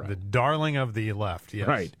a hero. The darling of the left, yes.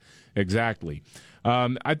 Right, exactly.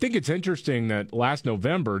 I think it's interesting that last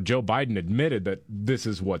November, Joe Biden admitted that this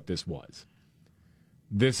is what this was.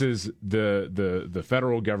 This is the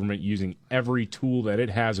federal government using every tool that it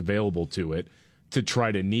has available to it to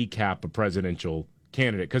try to kneecap a presidential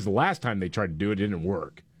candidate. Because the last time they tried to do it, it didn't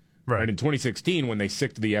work. Right. In 2016, when they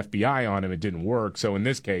sicked the FBI on him, it didn't work. So in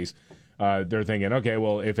this case, they're thinking, okay,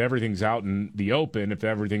 well, if everything's out in the open, if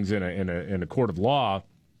everything's in a court of law,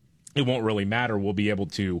 it won't really matter. We'll be able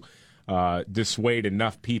to dissuade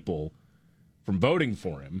enough people from voting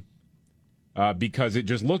for him because it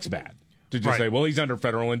just looks bad. To just say, well, he's under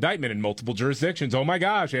federal indictment in multiple jurisdictions. Oh, my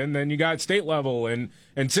gosh. And then you got state level and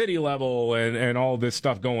city level and all this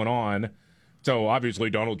stuff going on. So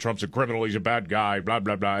obviously Donald Trump's a criminal. He's a bad guy, blah,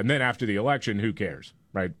 blah, blah. And then after the election, who cares,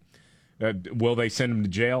 right? Will they send him to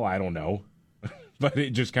jail? I don't know. But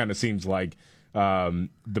it just kind of seems like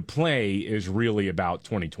the play is really about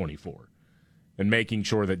 2024 and making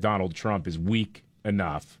sure that Donald Trump is weak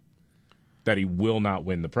enough that he will not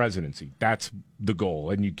win the presidency. That's the goal,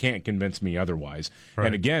 and you can't convince me otherwise. Right.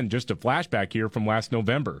 And again, just a flashback here from last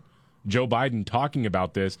November, Joe Biden talking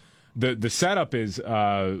about this. The setup is,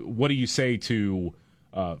 what do you say to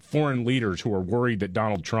foreign leaders who are worried that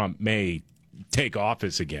Donald Trump may take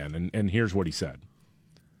office again? And here's what he said.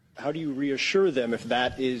 how do you reassure them if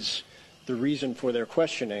that is the reason for their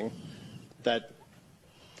questioning, that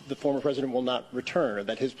the former president will not return, or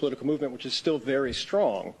that his political movement, which is still very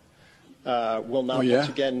strong, will not once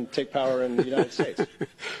again take power in the United States?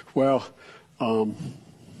 Well,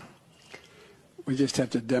 we just have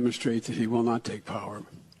to demonstrate that he will not take power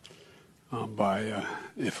by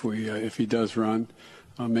if he does run,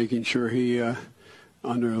 making sure he,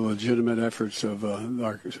 under legitimate efforts of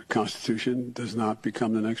our Constitution, does not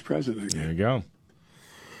become the next president again. There you go.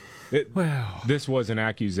 This was an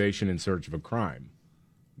accusation in search of a crime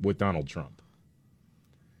with Donald Trump.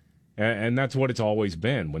 And that's what it's always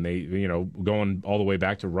been when they, going all the way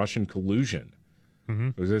back to Russian collusion.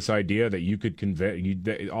 It was this idea that you could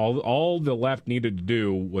convince, all the left needed to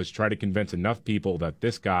do was try to convince enough people that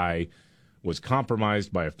this guy was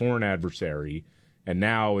compromised by a foreign adversary. And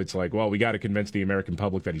now it's like, well, we got to convince the American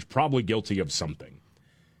public that he's probably guilty of something.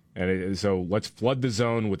 And so let's flood the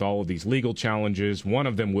zone with all of these legal challenges. One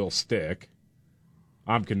of them will stick.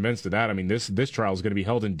 I'm convinced of that. I mean, this trial is going to be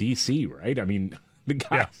held in D.C., right? I mean, the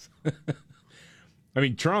guys. Yeah. I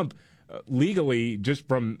mean, Trump, legally, just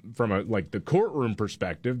from the courtroom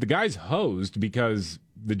perspective, the guy's hosed because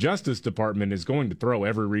the Justice Department is going to throw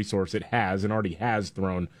every resource it has and already has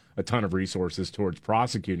thrown a ton of resources towards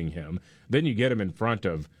prosecuting him. Then you get him in front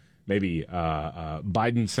of maybe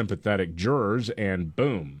Biden sympathetic jurors, and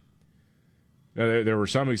boom. There were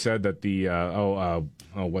some who said that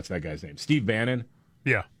what's that guy's name? Steve Bannon.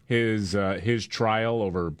 Yeah. His trial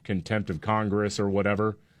over contempt of Congress or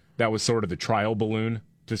whatever, that was sort of the trial balloon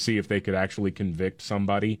to see if they could actually convict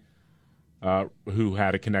somebody who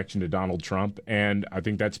had a connection to Donald Trump. And I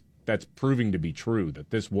think that's proving to be true,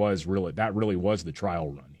 that that really was the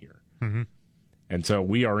trial run here. Mm-hmm. And so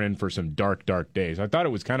we are in for some dark, dark days. I thought it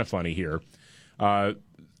was kind of funny here,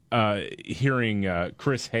 hearing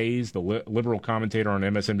Chris Hayes, the liberal commentator on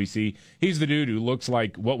MSNBC. He's the dude who looks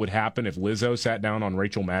like what would happen if Lizzo sat down on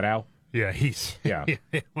Rachel Maddow. Yeah, Yeah.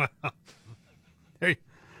 Wow.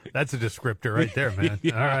 That's a descriptor right there, man.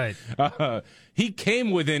 Yeah. All right. He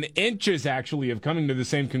came within inches, actually, of coming to the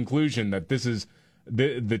same conclusion that this is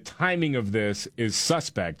the timing of this is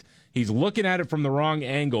suspect. He's looking at it from the wrong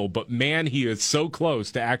angle, but man, he is so close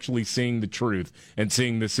to actually seeing the truth and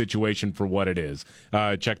seeing the situation for what it is.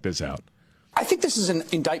 Check this out. I think this is an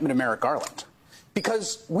indictment of Merrick Garland,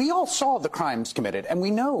 because we all saw the crimes committed, and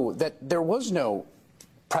we know that there was no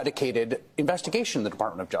predicated investigation in the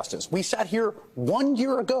Department of Justice. We sat here 1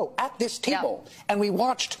 year ago at this table, and we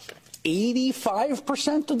watched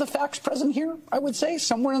 85% of the facts present here, I would say,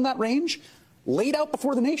 somewhere in that range, laid out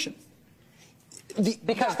before the nation.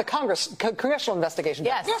 Because the congressional investigation.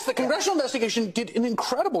 Yes, the congressional investigation did an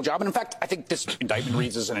incredible job. And in fact, I think this indictment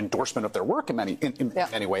reads as an endorsement of their work in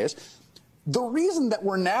many ways. The reason that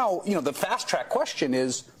we're now, the fast track question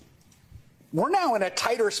is, we're now in a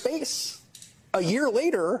tighter space a year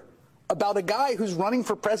later about a guy who's running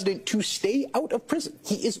for president to stay out of prison.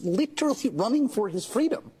 He is literally running for his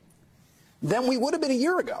freedom than we would have been a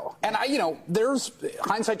year ago. And there's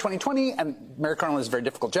hindsight 2020, and Merrick Garland has a very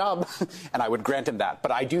difficult job, and I would grant him that.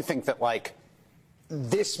 But I do think that,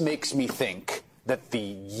 this makes me think that the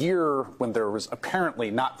year when there was apparently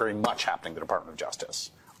not very much happening in the Department of Justice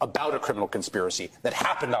about a criminal conspiracy that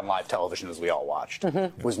happened on live television, as we all watched,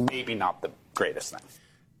 was maybe not the greatest thing.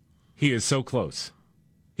 He is so close.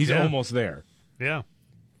 He's almost there. Yeah.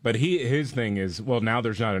 But his thing is, well, now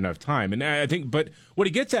there's not enough time. And I think, but what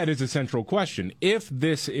he gets at is a central question. If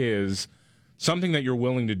this is something that you're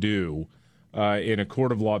willing to do in a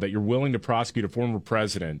court of law, that you're willing to prosecute a former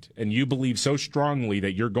president, and you believe so strongly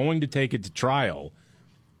that you're going to take it to trial,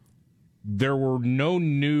 there were no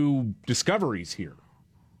new discoveries here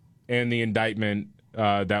in the indictment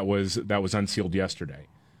that was unsealed yesterday.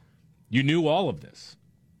 You knew all of this.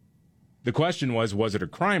 The question was it a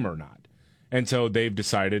crime or not? And so they've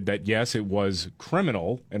decided that, yes, it was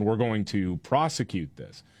criminal, and we're going to prosecute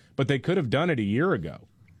this. But they could have done it a year ago.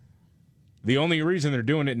 The only reason they're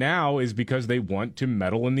doing it now is because they want to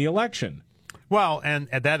meddle in the election. Well, and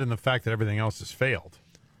that and the fact that everything else has failed.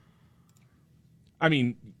 I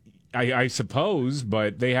mean, I suppose,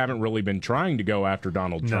 but they haven't really been trying to go after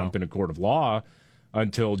Donald Trump in a court of law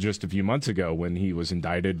until just a few months ago when he was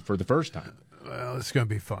indicted for the first time. Well, it's going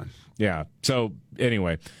to be fun. Yeah. So,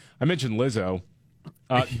 anyway, I mentioned Lizzo.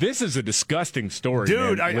 This is a disgusting story,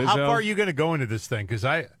 dude. man. How far are you going to go into this thing? Because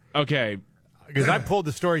I pulled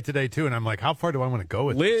the story today too, and I'm like, how far do I want to go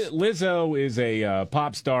with this? Lizzo is a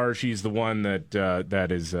pop star. She's the one that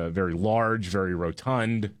is very large, very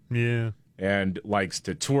rotund, and likes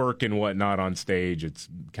to twerk and whatnot on stage. It's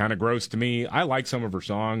kind of gross to me. I like some of her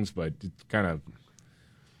songs, but it's kind of.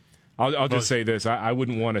 I'll just say this. I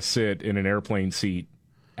wouldn't want to sit in an airplane seat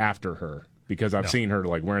after her because I've seen her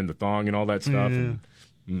like wearing the thong and all that stuff.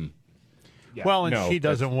 Yeah, well, and she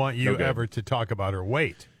doesn't want you ever to talk about her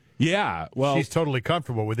weight. Yeah, well, she's totally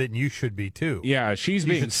comfortable with it, and you should be too. Yeah, she's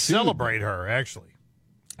being sued. Celebrate her. Actually,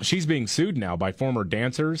 she's being sued now by former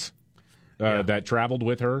dancers that traveled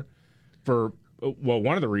with her for. Well,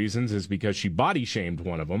 one of the reasons is because she body shamed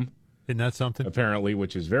one of them. Isn't that something? Apparently,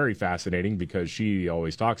 which is very fascinating because she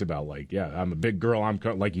always talks about like, yeah, I'm a big girl.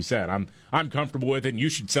 Like you said, I'm comfortable with it, and you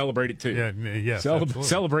should celebrate it too. Yeah,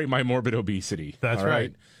 celebrate my morbid obesity. That's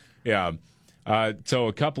right. Yeah. So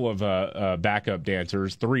a couple of backup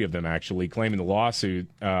dancers, 3 of them actually, claiming the lawsuit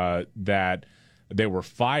that they were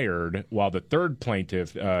fired while the third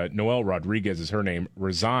plaintiff, Noelle Rodriguez is her name,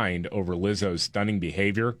 resigned over Lizzo's stunning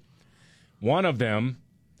behavior. One of them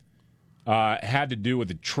had to do with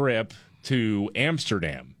a trip to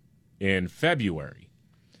Amsterdam in February.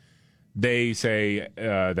 They say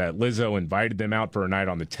that Lizzo invited them out for a night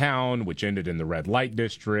on the town, which ended in the red light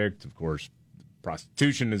district. Of course,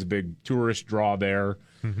 prostitution is a big tourist draw there.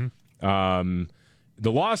 Mm-hmm.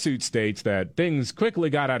 The lawsuit states that things quickly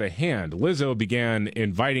got out of hand. Lizzo began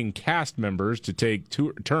inviting cast members to take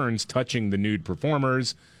turns touching the nude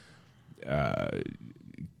performers.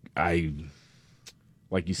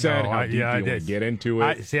 Like you said, how deep do you want to get into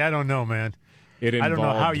it? I don't know, man. I don't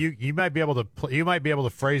know how you might be able to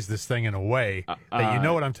phrase this thing in a way that you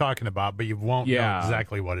know what I'm talking about, but you won't know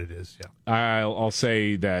exactly what it is. Yeah, I'll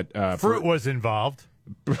say that fruit was involved.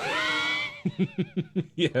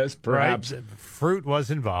 Yes, perhaps right? Fruit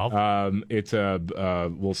was involved.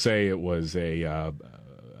 We'll say it was a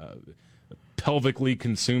pelvically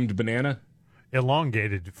consumed banana,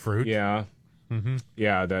 elongated fruit. Yeah. Mm-hmm.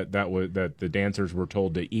 Yeah, that the dancers were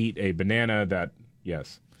told to eat a banana that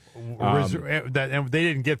that they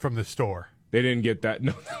didn't get from the store. They didn't get that.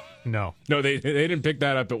 No, they didn't pick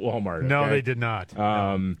that up at Walmart. No, okay? they did not.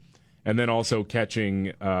 And then also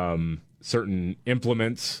catching certain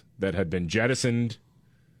implements that had been jettisoned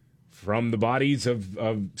from the bodies of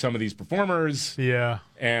some of these performers. Yeah,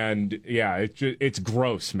 and it's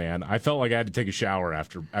gross, man. I felt like I had to take a shower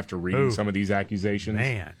after reading some of these accusations.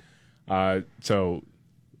 Man. I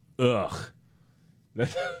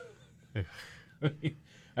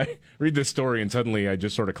read this story and suddenly I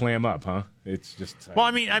just sort of clam up, huh? It's just well,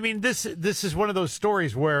 I mean, this is one of those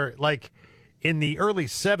stories where, like, in the early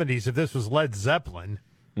 '70s, if this was Led Zeppelin,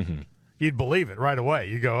 you'd believe it right away.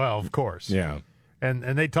 You go, "Oh, of course." Yeah, and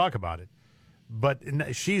they talk about it, but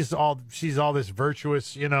she's all this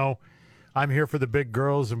virtuous, I'm here for the big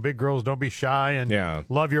girls, and big girls don't be shy, and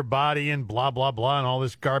love your body, and blah, blah, blah, and all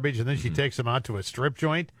this garbage. And then she takes them out to a strip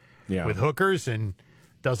joint with hookers and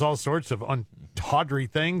does all sorts of tawdry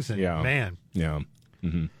things. And man. Yeah.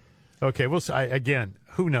 Mm-hmm. Okay, well, again,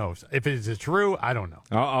 who knows? If it is true, I don't know.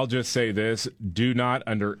 I'll just say this. Do not,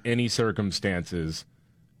 under any circumstances,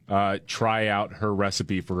 try out her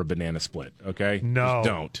recipe for a banana split, okay? No.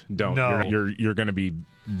 Just don't. No. You're going to be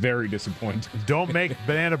very disappointed. Don't make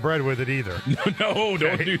banana bread with it either. No,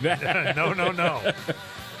 don't do that. No.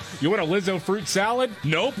 You want a Lizzo fruit salad?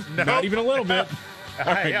 Nope. Not even a little bit.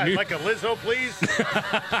 I'd like a Lizzo, please.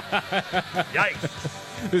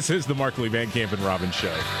 Yikes. This is the Markley, Van Camp, and Robbins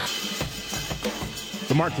Show.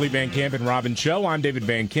 The Markley, Van Camp, and Robbins Show. I'm David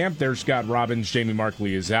Van Camp. There's Scott Robbins. Jamie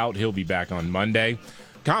Markley is out. He'll be back on Monday.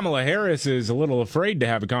 Kamala Harris is a little afraid to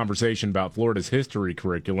have a conversation about Florida's history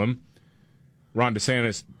curriculum. Ron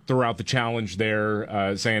DeSantis threw out the challenge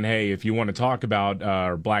there, saying, hey, if you want to talk about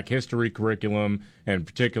our black history curriculum, and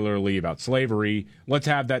particularly about slavery, let's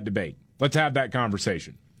have that debate. Let's have that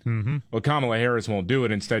conversation. Mm-hmm. Well, Kamala Harris won't do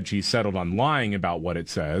it. Instead, she settled on lying about what it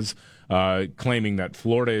says, claiming that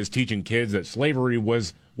Florida is teaching kids that slavery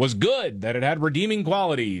was good, that it had redeeming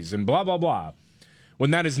qualities, and blah, blah, blah.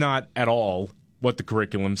 When that is not at all what the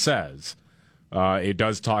curriculum says. It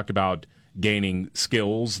does talk about gaining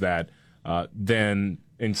skills that then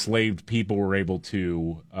enslaved people were able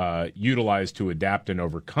to utilize to adapt and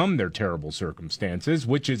overcome their terrible circumstances,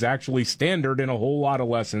 which is actually standard in a whole lot of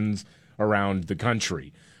lessons around the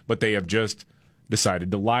country. But they have just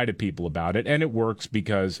decided to lie to people about it, and it works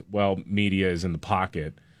because, well, media is in the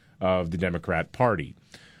pocket of the Democrat Party.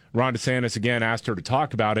 Ron DeSantis, again, asked her to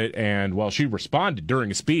talk about it, and, well, she responded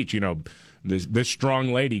during a speech. This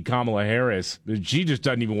strong lady, Kamala Harris, she just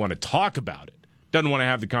doesn't even want to talk about it. Doesn't want to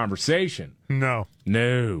have the conversation. No.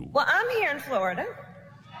 Well, I'm here in Florida. And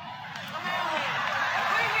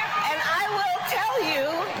I will tell you,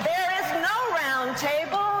 there is no round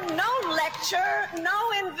table, no lecture,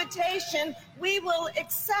 no invitation we will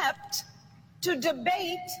accept to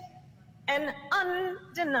debate an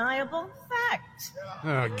undeniable fact.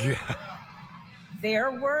 Oh, God.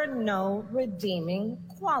 There were no redeeming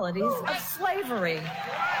qualities of slavery.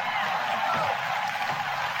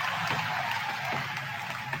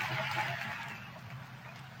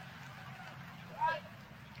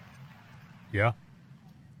 Yeah.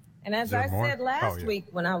 And as I said last week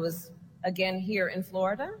when I was again here in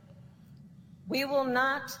Florida, we will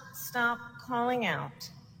not stop calling out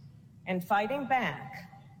and fighting back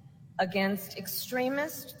against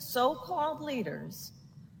extremist so-called leaders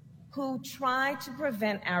who try to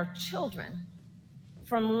prevent our children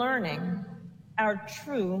from learning our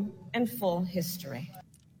true and full history.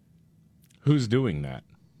 Who's doing that?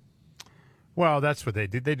 Well, that's what they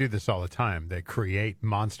do. They do this all the time. They create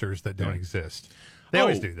monsters that don't exist. They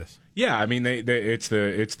always do this. Yeah, I mean, it's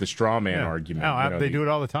the straw man argument. No, they do it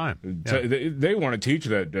all the time. So they want to teach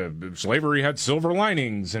that slavery had silver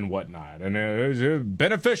linings and whatnot, and it was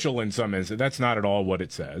beneficial in some instances. That's not at all what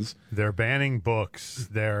it says. They're banning books.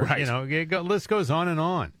 They're, list goes on and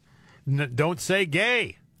on. Don't say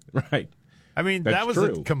gay. Right. I mean, That's that was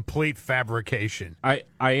true. a complete fabrication. I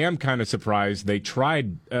am kind of surprised. They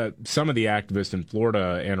tried, some of the activists in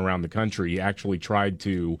Florida and around the country actually tried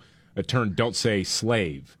to turn "don't say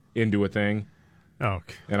slave" into a thing.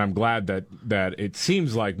 Okay. And I'm glad that it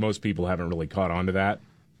seems like most people haven't really caught on to that.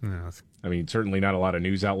 No. I mean, certainly not a lot of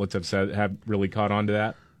news outlets have really caught on to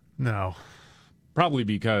that. No. Probably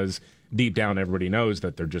because deep down everybody knows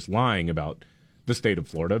that they're just lying about the state of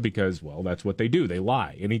Florida because, well, that's what they do. They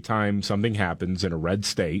lie. Anytime something happens in a red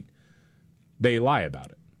state, they lie about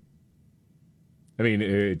it. I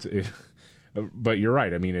mean, but you're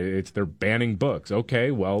right. I mean, they're banning books. Okay,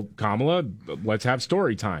 well, Kamala, let's have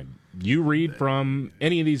story time. You read from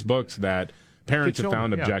any of these books that parents have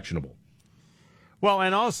found objectionable. Well,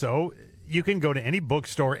 and also, you can go to any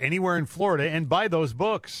bookstore anywhere in Florida and buy those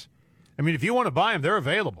books. I mean, if you want to buy them, they're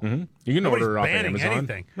available. Mm-hmm. You can Nobody's order off banning Amazon.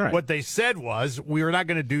 anything. Right. What they said was, we were not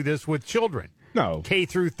going to do this with children. No. K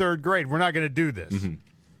through third grade. We're not going to do this. Mm-hmm.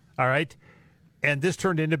 All right? And this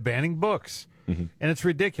turned into banning books. Mm-hmm. And it's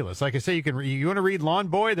ridiculous. Like I say, you want to read Lawn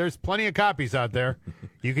Boy? There's plenty of copies out there.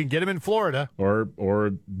 You can get them in Florida.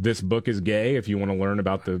 Or this book is gay. If you want to learn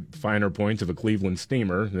about the finer points of a Cleveland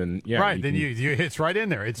steamer, then yeah, right. Then it's right in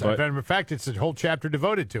there. In fact, it's a whole chapter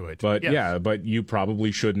devoted to it. But yes. but you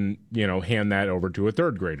probably shouldn't hand that over to a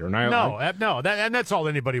third grader. And and that's all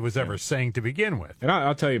anybody was ever saying to begin with. And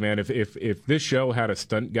I'll tell you, man, if this show had a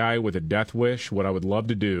stunt guy with a death wish, what I would love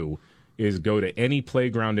to do is go to any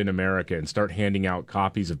playground in America and start handing out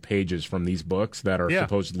copies of pages from these books that are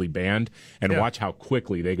supposedly banned and watch how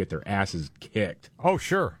quickly they get their asses kicked. Oh,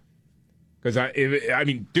 sure. Because,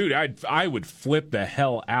 dude, I would flip the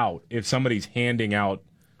hell out if somebody's handing out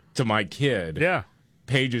to my kid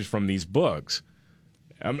pages from these books.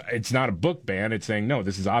 It's not a book ban. It's saying, no,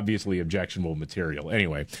 this is obviously objectionable material.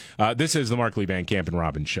 Anyway, this is the Markley, Van Camp, and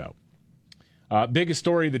Robbins show. Biggest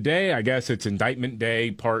story of the day, I guess it's Indictment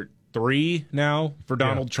Day Part 3 now for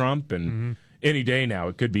Donald Trump, and any day now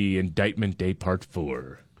it could be Indictment Day Part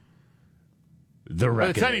 4. By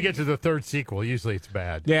the time you get to the third sequel, usually it's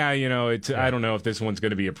bad. Yeah, it's. I don't know if this one's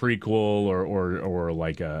going to be a prequel or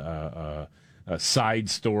like a side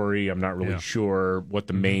story. I'm not really sure what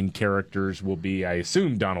the main characters will be. I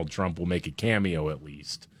assume Donald Trump will make a cameo at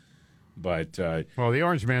least. But well, the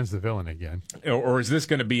Orange Man's the villain again. Or is this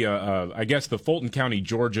going to be I guess the Fulton County,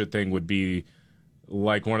 Georgia thing would be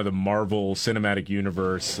like one of the Marvel Cinematic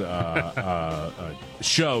Universe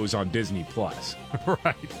shows on Disney Plus.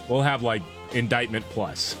 Right. We'll have like Indictment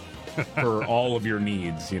Plus for all of your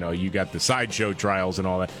needs. You got the sideshow trials and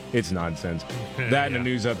all that. It's nonsense. That and a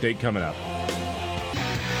news update coming up.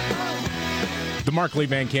 The Markley,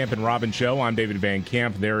 Van Camp, and Robbins show. I'm David Van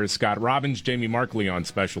Camp. There is Scott Robbins, Jamie Markley on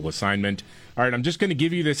special assignment. All right, I'm just going to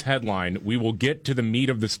give you this headline. We will get to the meat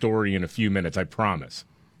of the story in a few minutes, I promise.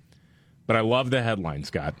 But I love the headline,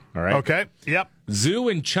 Scott. All right? Okay, yep. Zoo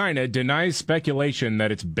in China denies speculation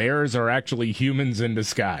that its bears are actually humans in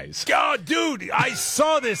disguise. Oh, dude, I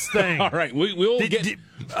saw this thing. All right, we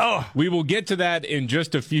will get to that in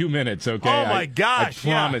just a few minutes, okay? Oh, my gosh. I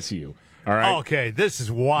promise you. All right. Okay, this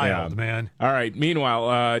is wild, man. All right.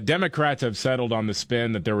 Meanwhile, Democrats have settled on the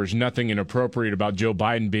spin that there was nothing inappropriate about Joe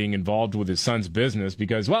Biden being involved with his son's business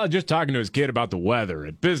because, well, just talking to his kid about the weather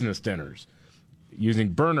at business dinners using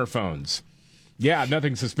burner phones. Yeah,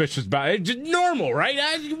 nothing suspicious about it. Just normal, right?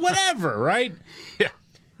 Whatever, right? Yeah.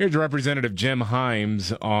 Here's Representative Jim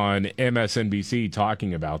Himes on MSNBC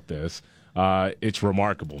talking about this. It's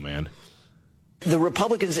remarkable, man. The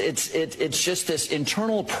Republicans, it's just this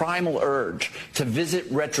internal primal urge to visit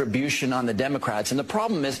retribution on the Democrats. And the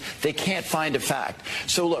problem is they can't find a fact.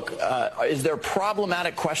 So, look, is there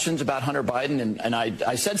problematic questions about Hunter Biden? And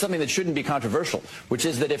I said something that shouldn't be controversial, which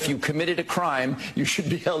is that if you committed a crime, you should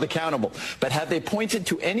be held accountable. But have they pointed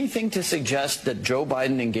to anything to suggest that Joe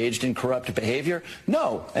Biden engaged in corrupt behavior?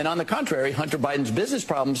 No. And on the contrary, Hunter Biden's business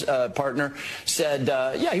partner said,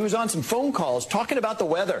 yeah, he was on some phone calls talking about the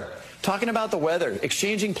weather,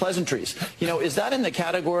 exchanging pleasantries. Is that in the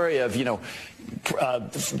category of,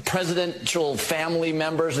 presidential family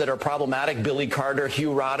members that are problematic? Billy Carter,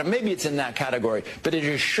 Hugh Rodham, maybe it's in that category, but it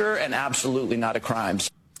is sure and absolutely not a crime.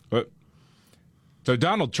 So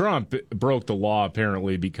Donald Trump broke the law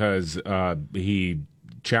apparently because he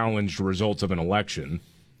challenged results of an election.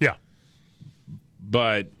 Yeah.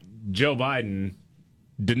 But Joe Biden,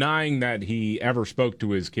 denying that he ever spoke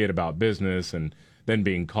to his kid about business and then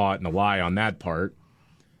being caught in a lie on that part.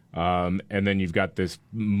 And then you've got this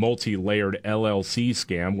multi-layered LLC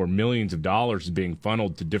scam where millions of dollars is being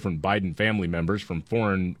funneled to different Biden family members from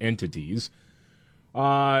foreign entities.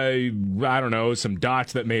 I don't know, some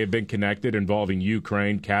dots that may have been connected involving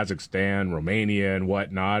Ukraine, Kazakhstan, Romania, and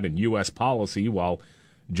whatnot, and U.S. policy while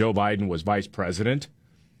Joe Biden was vice president.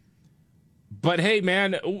 But hey,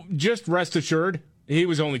 man, just rest assured, he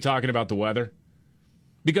was only talking about the weather.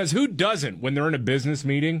 Because who doesn't, when they're in a business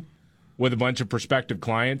meeting with a bunch of prospective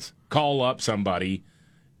clients, call up somebody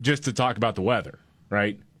just to talk about the weather,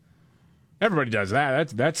 right? Everybody does that.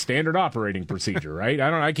 That's standard operating procedure, right?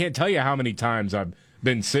 I can't tell you how many times I've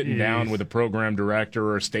been sitting down with a program director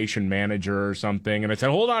or a station manager or something, and I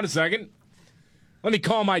said, hold on a second. Let me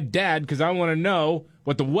call my dad because I want to know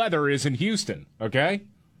what the weather is in Houston, okay?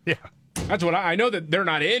 Yeah. That's what I know that they're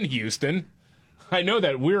not in Houston. I know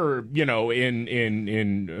that we're,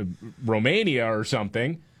 in Romania or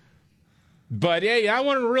something. But, hey, I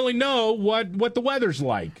want to really know what the weather's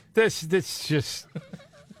like. This just...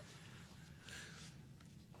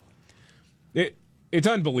 It's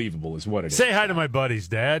unbelievable is what it is. Say hi to my buddies,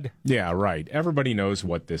 Dad. Yeah, right. Everybody knows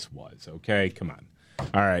what this was, okay? Come on.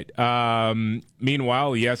 All right.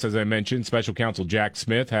 Meanwhile, yes, as I mentioned, Special Counsel Jack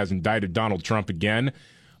Smith has indicted Donald Trump again.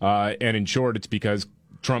 And in short, it's because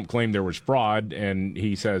Trump claimed there was fraud, and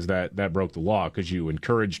he says that broke the law because you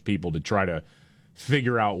encouraged people to try to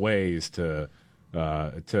figure out ways to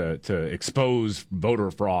expose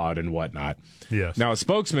voter fraud and whatnot. Yes. Now, a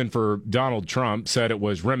spokesman for Donald Trump said it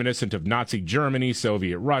was reminiscent of Nazi Germany,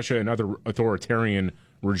 Soviet Russia, and other authoritarian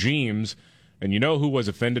regimes. And you know who was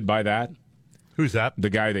offended by that? Who's that? The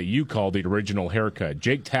guy that you called the original haircut,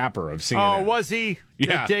 Jake Tapper of CNN. Oh, was he?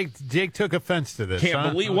 Yeah. Jake took offense to this.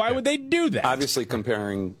 Can't believe. Why would they do that? Obviously,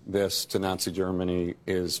 comparing this to Nazi Germany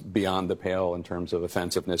is beyond the pale in terms of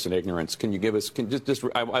offensiveness and ignorance. Can you give us?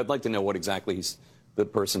 I'd like to know what exactly the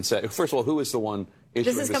person said. First of all, who is the one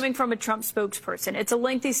issuing this? Is coming from a Trump spokesperson. It's a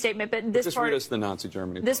lengthy statement, but this just part. Read us the Nazi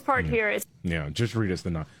Germany. This part here is. Yeah, just read us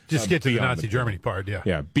the Nazi. Just get to the Nazi Germany part. Yeah.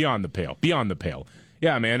 Yeah, beyond the pale. Beyond the pale.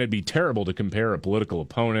 Yeah, man, it'd be terrible to compare a political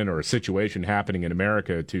opponent or a situation happening in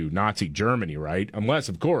America to Nazi Germany, right? Unless,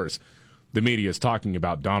 of course, the media is talking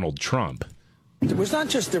about Donald Trump. It was not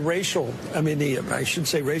just the racial, I shouldn't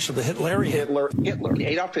say racial, the Hitlerian.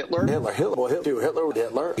 Adolf Hitler. Hitler.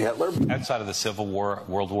 Outside of the Civil War,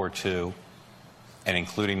 World War II, and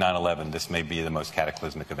including 9/11, this may be the most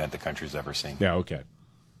cataclysmic event the country's ever seen. Yeah, okay.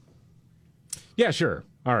 Yeah, sure.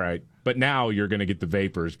 All right. But now you're going to get the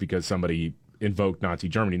vapors because somebody invoked Nazi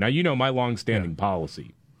Germany. Now, you know my long-standing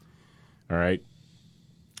policy, all right?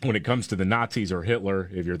 When it comes to the Nazis or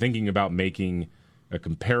Hitler, if you're thinking about making a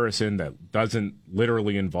comparison that doesn't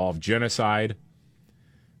literally involve genocide,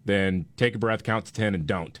 then take a breath, count to 10, and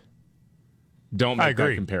don't. Don't make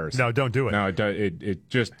that comparison. No, don't do it. No, it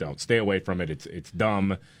just don't. Stay away from it. It's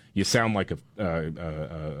dumb. You sound like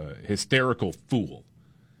a hysterical fool.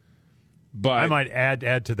 But I might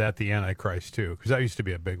add to that the Antichrist too, because that used to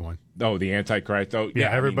be a big one. Oh, the Antichrist. Oh, yeah.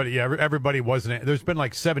 Everybody wasn't. There's been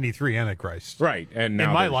like 73 Antichrists, right? And now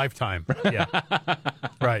in my lifetime, yeah,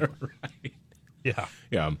 right. Yeah,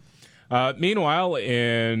 yeah. Meanwhile,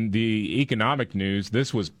 in the economic news,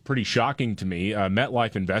 this was pretty shocking to me.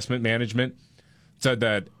 MetLife Investment Management said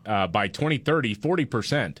that by 2030,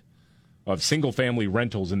 40% of single-family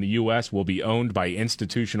rentals in the U.S. will be owned by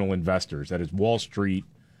institutional investors. That is Wall Street.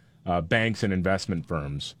 Banks and investment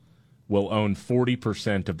firms will own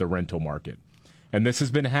 40% of the rental market. And this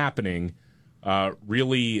has been happening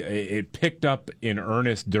really, it picked up in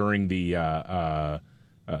earnest during the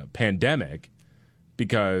pandemic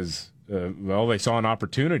because, they saw an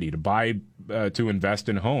opportunity to buy, to invest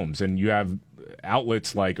in homes. And you have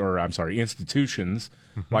institutions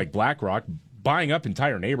like BlackRock buying up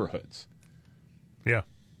entire neighborhoods. Yeah.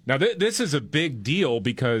 Now, this is a big deal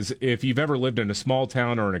because if you've ever lived in a small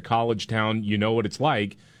town or in a college town, you know what it's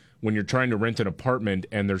like when you're trying to rent an apartment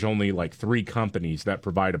and there's only like 3 companies that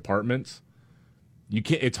provide apartments.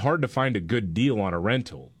 It's hard to find a good deal on a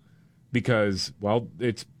rental because, well,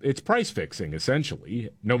 it's price fixing, essentially.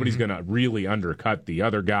 Nobody's going to really undercut the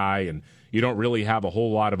other guy, and you don't really have a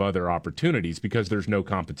whole lot of other opportunities because there's no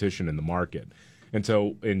competition in the market. And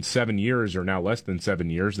so in 7 years, or now less than 7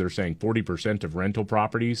 years, they're saying 40% of rental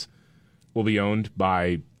properties will be owned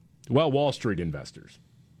by, well, Wall Street investors.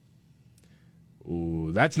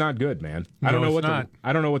 Ooh, that's not good, man. No, I don't know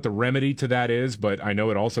I don't know what the remedy to that is, but I know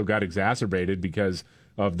it also got exacerbated because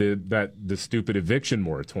of the stupid eviction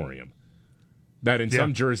moratorium that in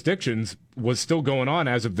some jurisdictions was still going on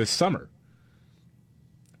as of this summer.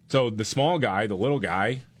 So the small guy, the little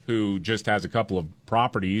guy who just has a couple of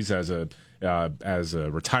properties as a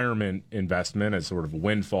retirement investment, as sort of a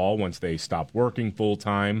windfall once they stop working full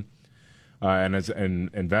time, and as an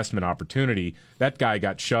investment opportunity, that guy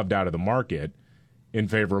got shoved out of the market in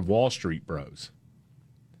favor of Wall Street bros.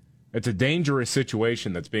 It's a dangerous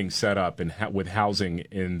situation that's being set up with housing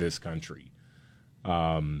in this country.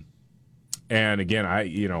 And again,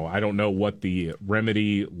 I don't know what the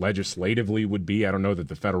remedy legislatively would be. I don't know that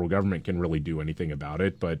the federal government can really do anything about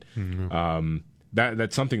it, but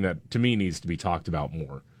that's something that to me needs to be talked about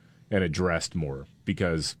more and addressed more,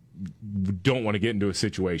 because we don't want to get into a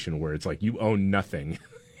situation where it's like you own nothing,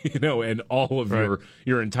 and all of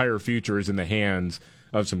your entire future is in the hands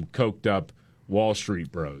of some coked up Wall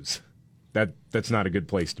Street bros. That's not a good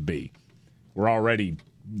place to be. We're already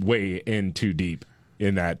way in too deep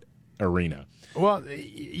in that arena. Well,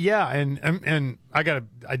 yeah, and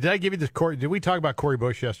did I give you this? Did we talk about Cori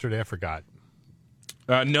Bush yesterday? I forgot.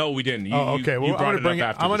 No, we didn't. Okay. Well, I'm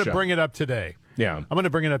going to bring it up today. Yeah, I'm going to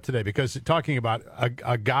bring it up today because talking about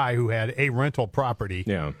a guy who had a rental property.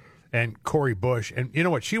 Yeah. And Cori Bush, and you know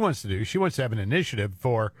what she wants to do? She wants to have an initiative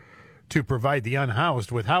to provide the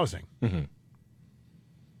unhoused with housing. Mm-hmm.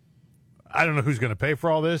 I don't know who's going to pay for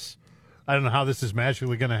all this. I don't know how this is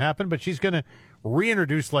magically going to happen, but she's going to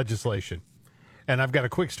reintroduce legislation. And I've got a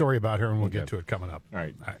quick story about her, and we'll get to it coming up. All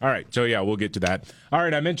right. So yeah, we'll get to that. All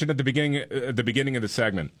right. I mentioned at the beginning of the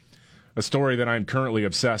segment a story that I'm currently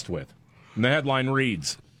obsessed with. And the headline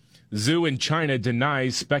reads: Zoo in China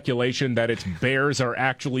denies speculation that its bears are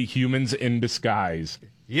actually humans in disguise.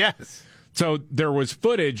 Yes. So there was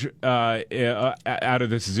footage out of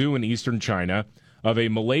this zoo in eastern China of a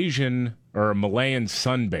Malayan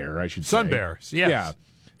sun bear, I should say. Sun bears, yes. Yeah,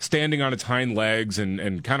 standing on its hind legs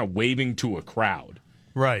and kind of waving to a crowd.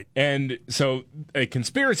 Right. And so a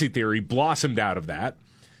conspiracy theory blossomed out of that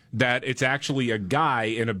it's actually a guy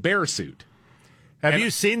in a bear suit. Have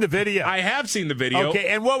you seen the video? I have seen the video. Okay,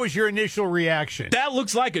 and what was your initial reaction? That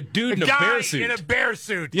looks like a dude in a bear suit. In a bear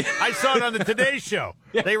suit. Yeah. I saw it on the Today Show.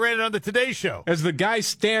 Yeah. They ran it on the Today Show. As the guy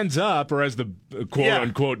stands up, or as the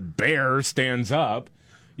quote-unquote bear stands up,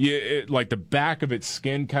 like the back of its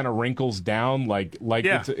skin kind of wrinkles down like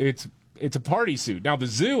it's a party suit. Now, the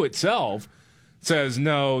zoo itself says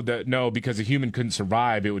no, because a human couldn't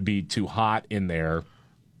survive. It would be too hot in there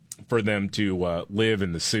for them to live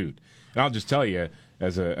in the suit. And I'll just tell you,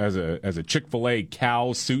 as a Chick-fil-A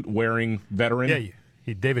cow suit wearing veteran,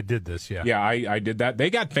 David did this. Yeah, I did that. They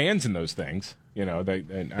got fans in those things,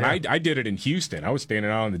 I did it in Houston. I was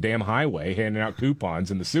standing out on the damn highway handing out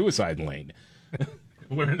coupons in the suicide lane,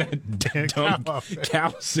 wearing that dumb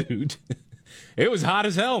cow suit. It was hot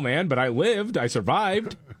as hell, man. But I lived. I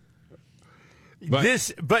survived.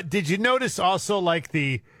 But did you notice also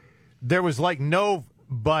there was no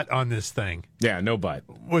butt on this thing? Yeah, no butt.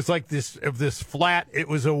 It was like this flat. It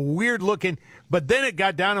was a weird looking, but then it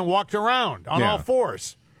got down and walked around on all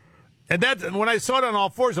fours. And when I saw it on all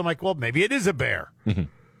fours, I'm like, well, maybe it is a bear. Mm-hmm.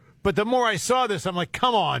 But the more I saw this, I'm like,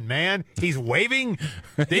 come on, man. He's waving?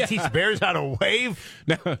 They teach bears how to wave?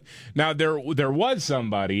 Now there was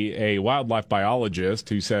somebody, a wildlife biologist,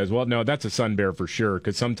 who says, well, no, that's a sun bear for sure,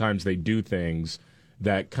 because sometimes they do things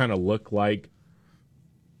that kind of look like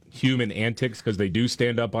human antics, because they do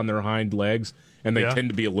stand up on their hind legs, and they tend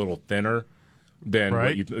to be a little thinner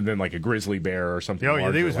than like a grizzly bear or something. Oh,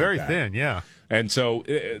 yeah, he was very that. thin, yeah. And so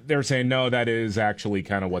they're saying, no, that is actually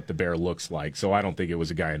kind of what the bear looks like. So I don't think it was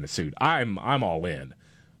a guy in a suit. I'm all in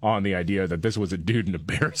on the idea that this was a dude in a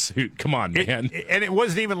bear suit. Come on, man. And it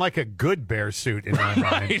wasn't even like a good bear suit in my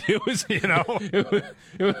mind. It was,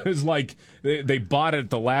 it was like they bought it at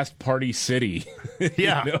the last Party City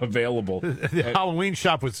available. The Halloween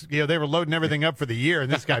shop was, they were loading everything up for the year, and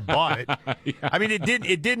this guy bought it. I mean, it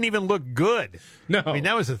didn't even look good. No. I mean,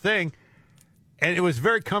 that was the thing. And it was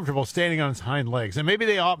very comfortable standing on its hind legs. And maybe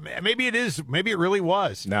it really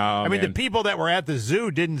was. No, I mean, man. the people that were at the zoo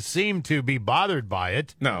didn't seem to be bothered by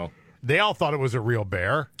it. No. They all thought it was a real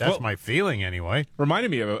bear. That's my feeling anyway. Reminded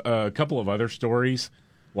me of a couple of other stories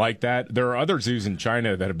like that. There are other zoos in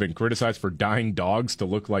China that have been criticized for dyeing dogs to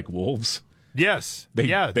look like wolves. Yes. They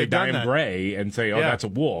they've dye done them that. gray and say, "Oh, that's a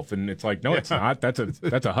wolf," and it's like, no, it's not. That's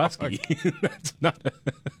a husky. That's not.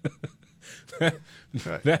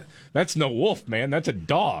 That's no wolf, man. That's a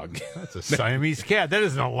dog. That's a Siamese cat. That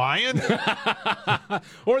isn't a lion.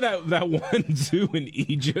 Or that one zoo in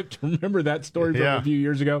Egypt. Remember that story from a few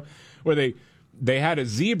years ago, where they had a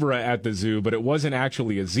zebra at the zoo, but it wasn't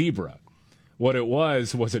actually a zebra. What it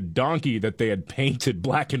was a donkey that they had painted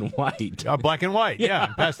black and white. Black and white, yeah.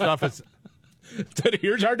 Passed it off as. Said,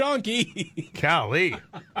 "Here's our donkey." Golly.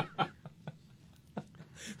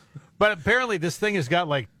 But apparently this thing has got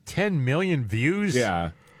like 10 million views.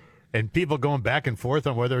 Yeah. And people going back and forth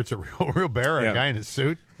on whether it's a real bear or a guy in a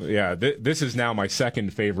suit. Yeah, this is now my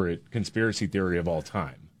second favorite conspiracy theory of all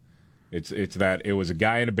time. It's that it was a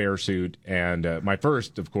guy in a bear suit, and my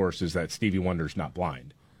first, of course, is that Stevie Wonder's not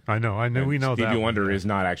blind. I know. We know that. Stevie Wonder is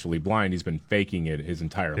not actually blind. He's been faking it his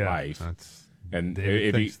entire life. And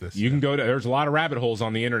if you can go to, there's a lot of rabbit holes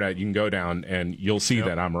on the internet you can go down, and you'll see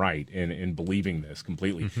that I'm right in believing this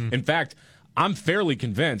completely. Mm-hmm. In fact, I'm fairly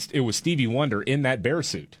convinced it was Stevie Wonder in that bear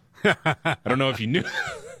suit. I don't know if you knew.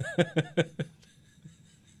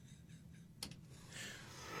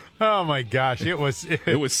 Oh my gosh, it was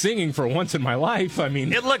singing for once in my life. I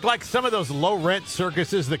mean, it looked like some of those low rent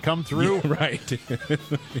circuses that come through. Yeah, right.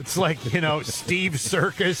 It's like, Steve's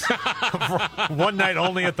Circus, one night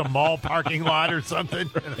only at the mall parking lot or something.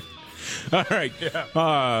 All right.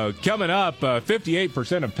 Yeah. Coming up,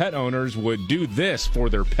 58% of pet owners would do this for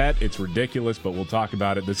their pet. It's ridiculous, but we'll talk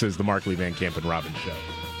about it. This is the Markley, Van Camp, and Robbins Show.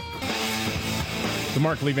 The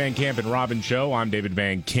Markley, Van Camp, and Robbins Show. I'm David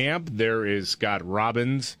Van Camp. There is Scott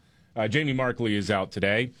Robbins. Jamie Markley is out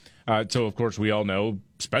today. So, of course, we all know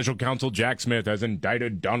Special Counsel Jack Smith has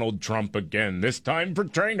indicted Donald Trump again, this time for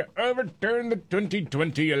trying to overturn the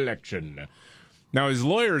 2020 election. Now, his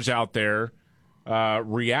lawyer's out there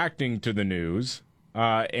reacting to the news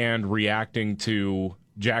and reacting to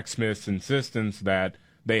Jack Smith's insistence that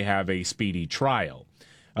they have a speedy trial.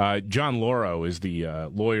 John Lauro is the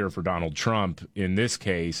lawyer for Donald Trump in this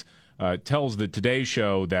case. Tells the Today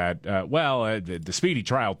Show that, the speedy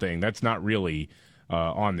trial thing, that's not really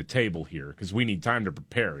on the table here because we need time to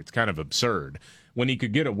prepare. It's kind of absurd. When he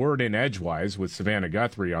could get a word in edgewise with Savannah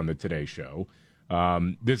Guthrie on the Today Show,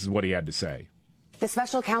 this is what he had to say. The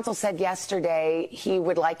special counsel said yesterday he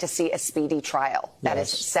would like to see a speedy trial. That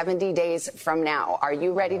is 70 days from now. Are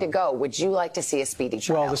you ready to go? Would you like to see a speedy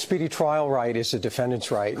trial? Well, the speedy trial right is the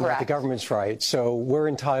defendant's right, not the government's right. So we're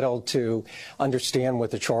entitled to understand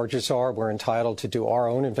what the charges are. We're entitled to do our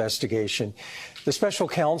own investigation. The special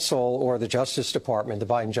counsel or the Justice Department, the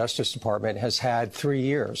Biden Justice Department, has had 3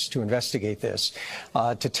 years to investigate this.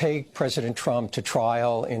 To take President Trump to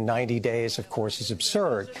trial in 90 days, of course, is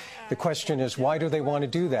absurd. The question is, why do they want to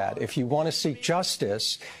do that? If you want to seek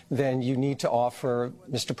justice, then you need to offer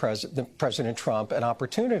President Trump an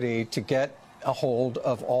opportunity to get a hold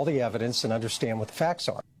of all the evidence and understand what the facts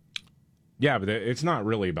are. Yeah, but it's not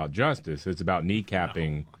really about justice. It's about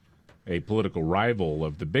kneecapping a political rival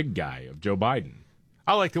of the big guy, of Joe Biden.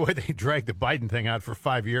 I like the way they dragged the Biden thing out for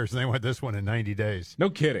 5 years, and they went this one in 90 days. No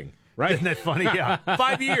kidding, right? Isn't that funny? Yeah,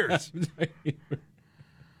 5 years.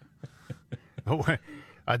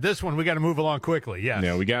 This one, we got to move along quickly, yes.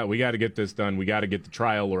 Yeah, we got to get this done. We got to get the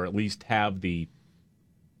trial, or at least have the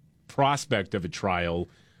prospect of a trial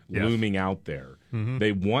looming out there. Mm-hmm.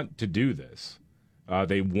 They want to do this.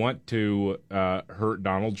 They want to hurt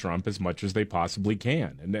Donald Trump as much as they possibly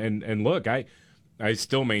can. And look, I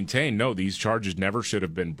still maintain, no, these charges never should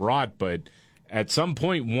have been brought, but at some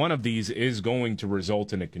point, one of these is going to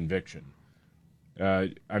result in a conviction.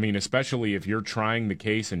 I mean, especially if you're trying the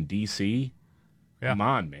case in D.C., come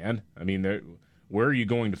on, man. I mean, where are you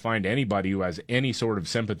going to find anybody who has any sort of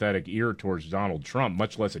sympathetic ear towards Donald Trump,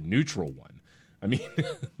 much less a neutral one? I mean,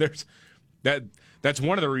 that's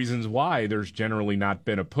one of the reasons why there's generally not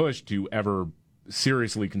been a push to ever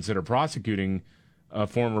seriously consider prosecuting a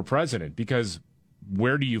former president, because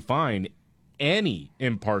where do you find any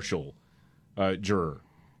impartial juror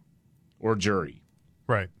or jury?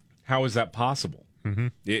 Right. How is that possible? Mm-hmm.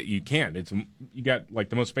 You can't. You got like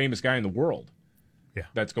the most famous guy in the world. Yeah,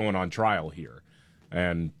 that's going on trial here,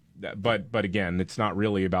 but again, it's not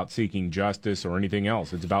really about seeking justice or anything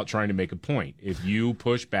else. It's about trying to make a point. If you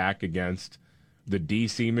push back against the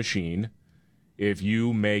D.C. machine, if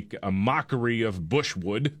you make a mockery of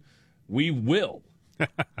Bushwood, We will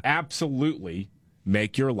absolutely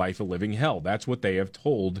make your life a living hell. That's what they have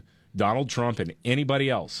told Donald Trump and anybody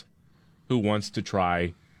else who wants to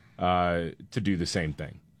try to do the same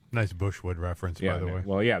thing. Nice Bushwood reference, by the way.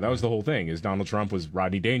 Well, yeah, that was the whole thing, is Donald Trump was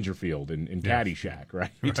Rodney Dangerfield in Caddyshack,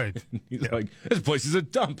 right? Right. He's like, this place is a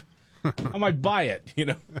dump. I might buy it, you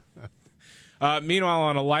know. Meanwhile,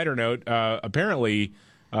 on a lighter note, apparently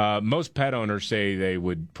most pet owners say they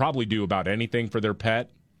would probably do about anything for their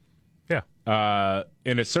pet. Yeah.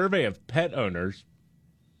 In a survey of pet owners,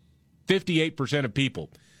 58% of people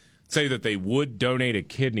say that they would donate a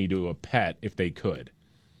kidney to a pet if they could.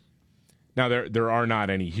 Now, there are not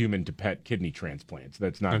any human-to-pet kidney transplants.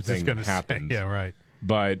 That's not a thing that happens. Yeah, right.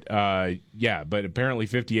 But, but apparently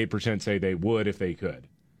 58% say they would if they could.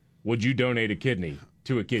 Would you donate a kidney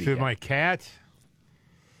to a kitty To cat? my cat?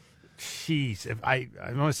 Jeez, if I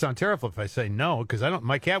want to sound terrible if I say no, because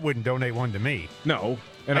my cat wouldn't donate one to me. No,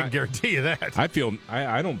 and I can guarantee you that. I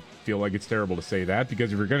don't feel like it's terrible to say that,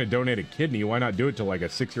 because if you're going to donate a kidney, why not do it to like a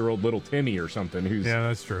 6-year-old little Timmy or something who's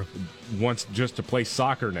that's true. Wants just to play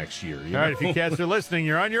soccer next year. All right, if you cats are listening,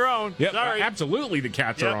 you're on your own. Yeah, Sorry. absolutely, the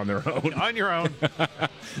cats are on their own. On your own.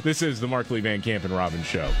 This is the Markley, Van Camp, and Robbins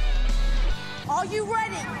Show. Are you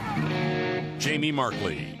ready? Jamie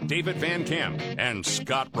Markley, David Van Camp, and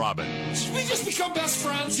Scott Robbins. We just become best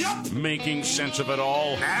friends. Yep. Making sense of it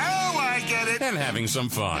all. Now I get it. And having some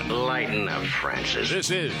fun. Lighten up, Francis.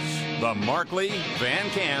 This is the Markley, Van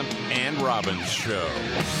Camp, and Robbins Show.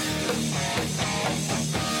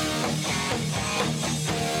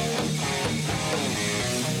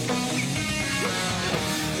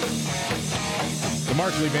 The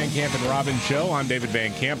Markley, Van Camp, and Robbins Show. I'm David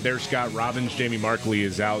Van Camp. There's Scott Robbins. Jamie Markley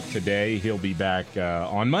is out today. He'll be back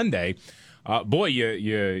on Monday. Boy,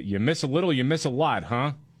 you miss a little, you miss a lot,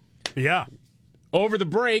 huh? Yeah. Over the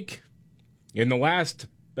break, in the last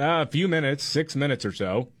few minutes, 6 minutes or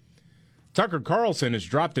so, Tucker Carlson has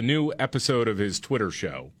dropped a new episode of his Twitter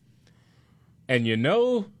show. And you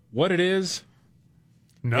know what it is?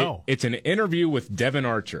 No. It's an interview with Devin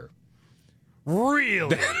Archer.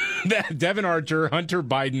 Really? Devin Archer, Hunter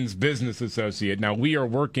Biden's business associate. Now, we are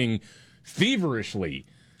working feverishly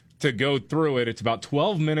to go through it. It's about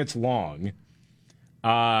 12 minutes long.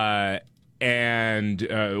 And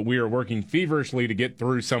we are working feverishly to get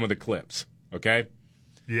through some of the clips. Okay?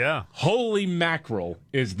 Yeah. Holy mackerel,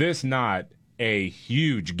 is this not a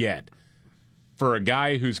huge get for a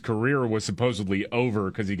guy whose career was supposedly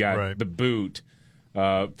over because he got the boot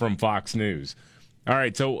from Fox News. All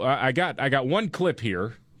right, so I got one clip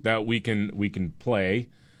here that we can play.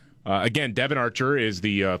 Again, Devin Archer is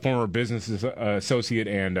the former business associate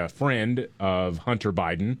and friend of Hunter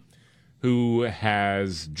Biden, who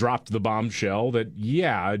has dropped the bombshell that,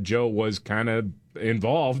 Joe was kind of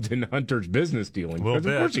involved in Hunter's business dealing. Because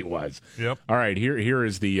of course he was. Yep. All right, here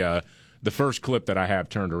is the first clip that I have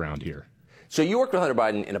turned around here. So you worked with Hunter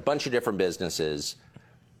Biden in a bunch of different businesses.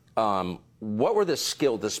 What were the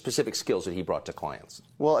specific skills that he brought to clients?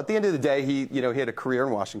 Well, at the end of the day, he had a career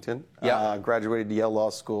in Washington, graduated Yale Law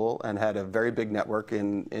School, and had a very big network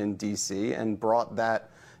in D.C., and brought that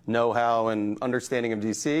know-how and understanding of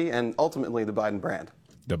D.C. and ultimately the Biden brand.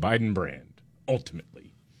 The Biden brand,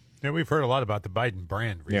 ultimately. Yeah, we've heard a lot about the Biden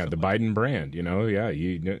brand recently. Yeah, the Biden brand,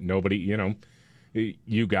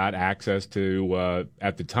 you got access to,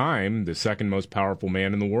 at the time, the second most powerful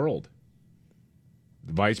man in the world.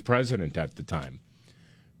 The vice president at the time.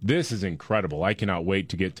 This is incredible. I cannot wait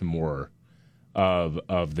to get to more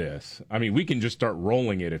of this. I mean, we can just start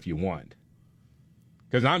rolling it if you want,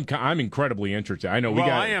 because I'm incredibly interested. I know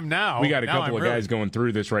I am now. We got a couple of guys going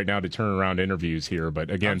through this right now to turn around interviews here, but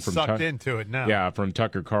again, I'm sucked into it now. Yeah, from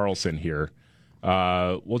Tucker Carlson here.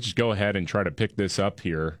 We'll just go ahead and try to pick this up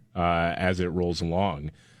here as it rolls along.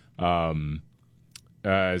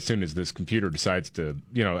 As soon as this computer decides to,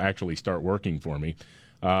 actually start working for me.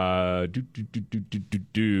 Here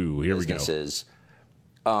we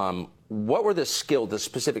go. What were the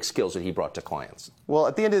specific skills that he brought to clients? Well,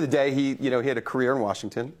 at the end of the day, he had a career in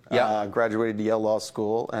Washington, graduated Yale Law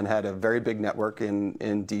School, and had a very big network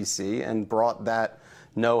in D.C., and brought that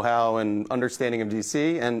know-how and understanding of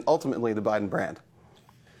D.C. and ultimately the Biden brand.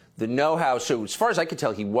 The know-how, so as far as I could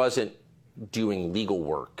tell, he wasn't doing legal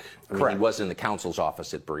work. He wasn't in the counsel's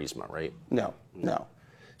office at Burisma, right? No.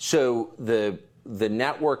 So the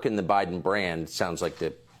network and the Biden brand sounds like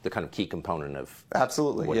the kind of key component of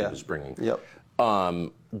what he was bringing. Yep.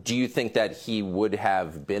 Do you think that he would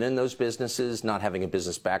have been in those businesses, not having a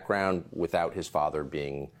business background, without his father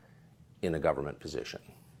being in a government position?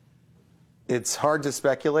 It's hard to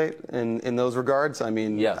speculate in those regards. I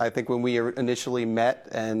mean, I think when we initially met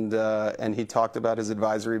and he talked about his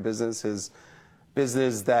advisory business, his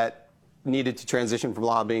business that needed to transition from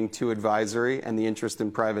lobbying to advisory and the interest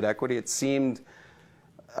in private equity, it seemed,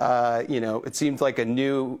 it seemed like a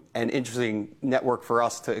new and interesting network for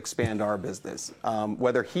us to expand our business.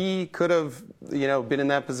 Whether he could have, been in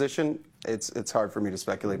that position, it's hard for me to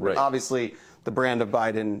speculate. But obviously, the brand of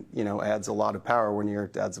Biden, adds a lot of power when your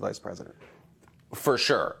dad's the vice president. For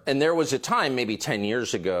sure. And there was a time, maybe 10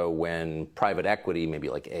 years ago, when private equity, maybe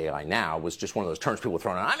like AI now, was just one of those terms people were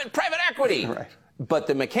throwing out. I'm in private equity. Right. But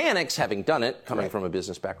the mechanics, having done it, coming from a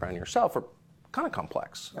business background yourself, are kind of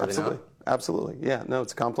complex. Absolutely. Absolutely. Yeah. No,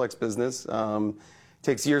 it's a complex business.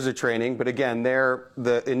 Takes years of training. But again,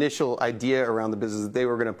 the initial idea around the business that they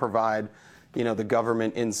were going to provide, the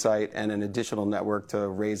government insight and an additional network to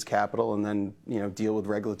raise capital and then, deal with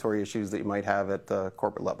regulatory issues that you might have at the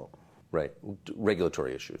corporate level. Right.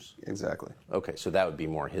 Regulatory issues. Exactly. Okay. So that would be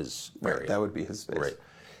more his area. Right. That would be his space. Right.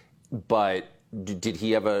 But did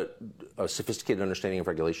he have a sophisticated understanding of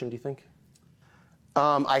regulation, do you think?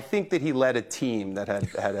 I think that he led a team that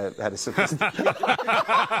had a sophisticated.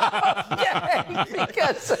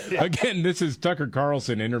 Again, this is Tucker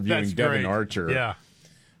Carlson interviewing Devin Archer,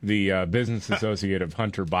 the business associate of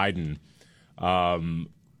Hunter Biden.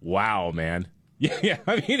 Wow, man. Yeah,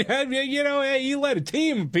 I mean, he led a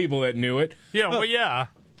team of people that knew it. Yeah, well, yeah.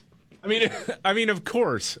 I mean, of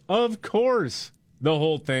course, the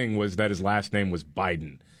whole thing was that his last name was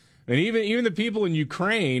Biden, and even the people in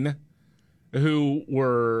Ukraine who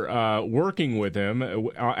were working with him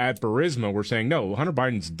at Burisma were saying, no, Hunter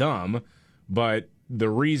Biden's dumb, but the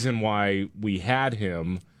reason why we had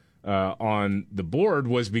him on the board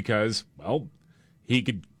was because, well, he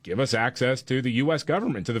could give us access to the U.S.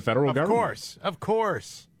 government, to the federal government. Of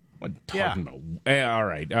course. What talking about? All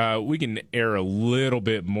right. We can air a little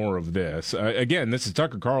bit more of this. Again, this is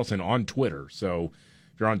Tucker Carlson on Twitter. So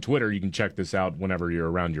if you're on Twitter, you can check this out whenever you're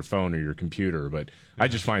around your phone or your computer. But I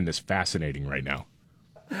just find this fascinating right now.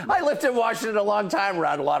 I lived in Washington a long time,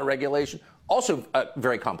 around a lot of regulation. Also, a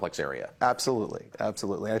very complex area. Absolutely.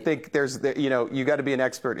 Absolutely. I think you got to be an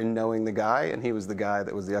expert in knowing the guy, and he was the guy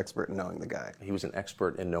that was the expert in knowing the guy. He was an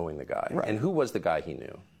expert in knowing the guy. Right. And who was the guy he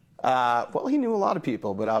knew? Well, he knew a lot of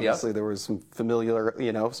people, but obviously there was some familiar,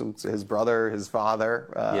 his brother, his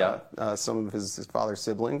father, some of his father's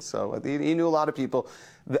siblings. So he knew a lot of people.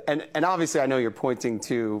 And obviously I know you're pointing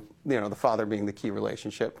to, the father being the key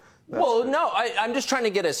relationship. Well, no, I'm just trying to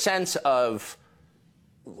get a sense of,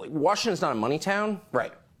 Washington's not a money town.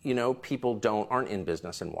 Right. People aren't in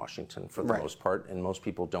business in Washington for the most part, and most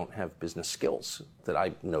people don't have business skills that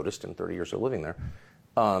I've noticed in 30 years of living there.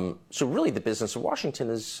 So really the business of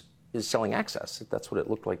Washington is selling access. That's what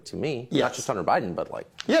it looked like to me. Yes. Not just Hunter Biden, but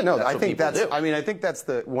I think that's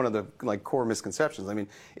one of the core misconceptions. I mean,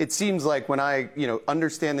 it seems like when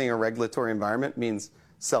understanding a regulatory environment means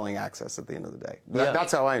selling access at the end of the day.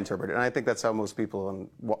 That's how I interpret it, and I think that's how most people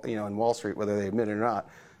in Wall Street, whether they admit it or not,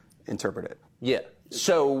 interpret it. Yeah.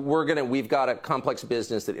 So we've got a complex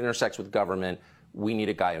business that intersects with government. We need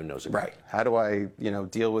a guy who knows it. Right. How do I,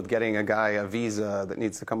 deal with getting a guy a visa that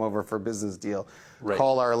needs to come over for a business deal? Right.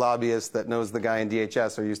 Call our lobbyist that knows the guy in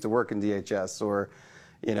DHS or used to work in DHS or,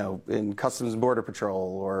 in Customs and Border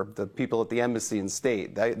Patrol or the people at the embassy and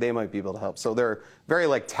state. They might be able to help. So there are very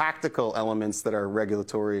tactical elements that are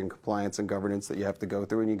regulatory and compliance and governance that you have to go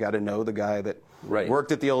through, and you got to know the guy that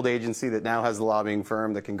worked at the old agency that now has the lobbying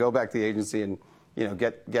firm that can go back to the agency and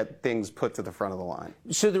get things put to the front of the line.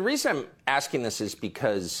 So the reason I'm asking this is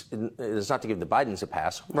because it's not to give the Bidens a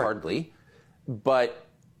pass, hardly, but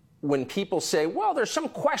when people say, well, there's some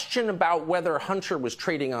question about whether Hunter was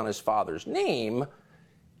trading on his father's name,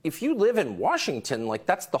 if you live in Washington,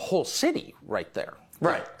 that's the whole city right there.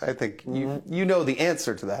 Right. I think you know the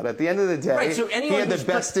answer to that. At the end of the day, he had the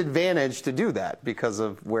best advantage to do that because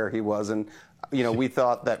of where he was. And, we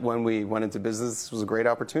thought that when we went into business, this was a great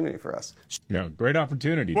opportunity for us. Yeah, great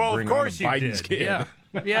opportunity to bring on Biden's kid. Yeah.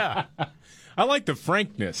 Yeah. I like the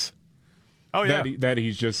frankness. Oh, yeah. That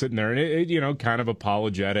he's just sitting there and, kind of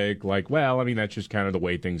apologetic, that's just kind of the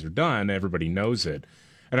way things are done. Everybody knows it.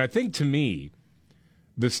 And I think to me,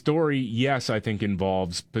 the story, yes, I think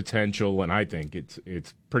involves potential, and I think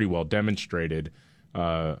it's pretty well demonstrated,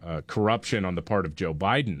 corruption on the part of Joe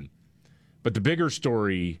Biden. But the bigger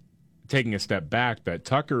story, taking a step back, that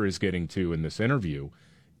Tucker is getting to in this interview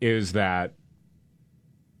is that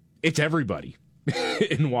it's everybody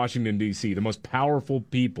in Washington, D.C. The most powerful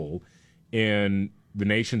people in the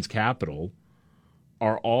nation's capital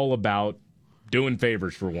are all about doing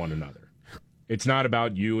favors for one another. It's not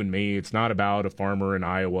about you and me. It's not about a farmer in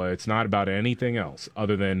Iowa. It's not about anything else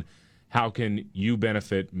other than how can you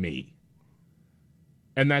benefit me?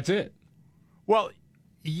 And that's it. Well,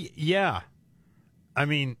 yeah. I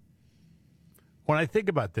mean, when I think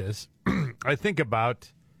about this, I think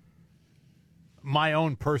about my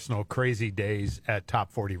own personal crazy days at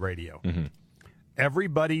Top 40 Radio. Mm-hmm.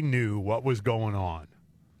 Everybody knew what was going on.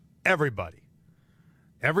 Everybody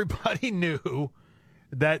knew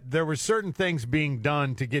that there were certain things being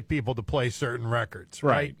done to get people to play certain records,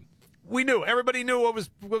 right? We knew. Everybody knew what was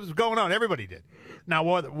going on. Everybody did.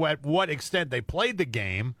 Now, at what extent they played the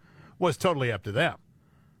game was totally up to them.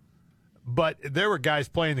 But there were guys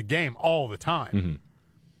playing the game all the time. Mm-hmm.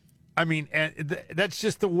 I mean, and that's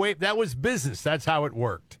just the way. That was business. That's how it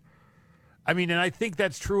worked. I mean, and I think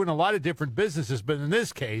that's true in a lot of different businesses. But in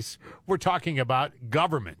this case, we're talking about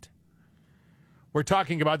government. We're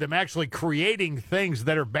talking about them actually creating things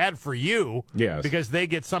that are bad for you because they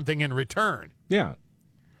get something in return. Yeah.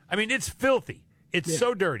 I mean, it's filthy. It's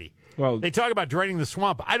so dirty. Well, they talk about draining the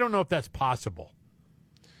swamp. I don't know if that's possible.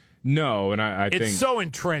 No, and I think it's so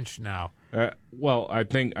entrenched now. Well, I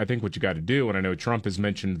think what you got to do, and I know Trump has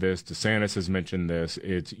mentioned this, DeSantis has mentioned this.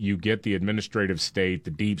 It's you get the administrative state,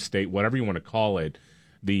 the deep state, whatever you want to call it,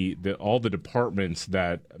 the all the departments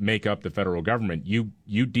that make up the federal government. You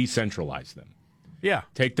decentralize them. Yeah,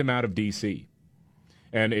 take them out of D.C.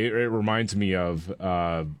 And it reminds me of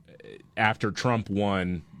after Trump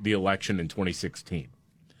won the election in 2016.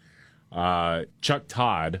 Chuck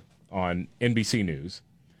Todd on NBC News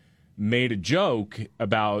made a joke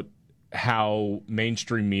about how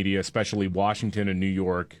mainstream media, especially Washington and New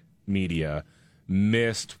York media,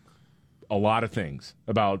 missed a lot of things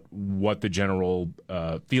about what the general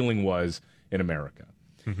feeling was in America.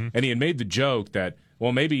 Mm-hmm. And he had made the joke that,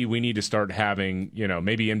 well, maybe we need to start having,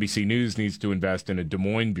 maybe NBC News needs to invest in a Des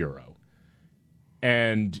Moines bureau.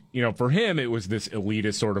 And, for him, it was this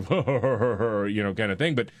elitist sort of, kind of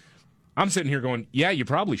thing. But I'm sitting here going, yeah, you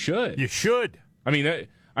probably should. You should. I mean,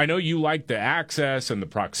 I know you like the access and the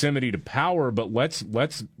proximity to power, but let's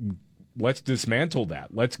dismantle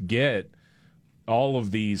that. Let's get all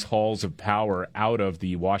of these halls of power out of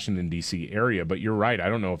the Washington, D.C. area. But you're right. I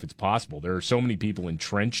don't know if it's possible. There are so many people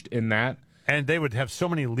entrenched in that. And they would have so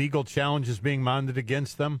many legal challenges being mounted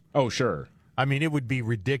against them. Oh, sure. I mean, it would be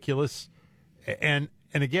ridiculous. And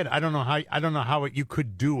again, I don't know how you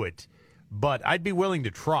could do it, but I'd be willing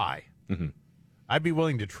to try. Mm-hmm. I'd be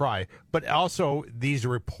willing to try. But also, these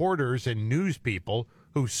reporters and news people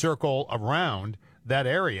who circle around that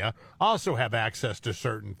area also have access to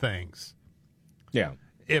certain things. Yeah.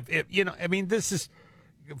 If I mean, this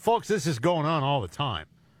is going on all the time.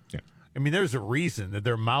 Yeah. I mean, there's a reason that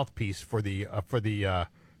they're mouthpiece for the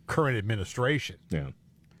current administration. Yeah.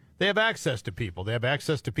 They have access to people. They have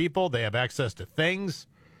access to people. They have access to things.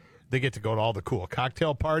 They get to go to all the cool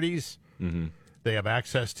cocktail parties. Mm-hmm. They have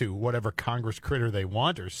access to whatever Congress critter they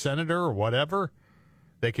want or senator or whatever.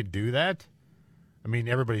 They could do that. I mean,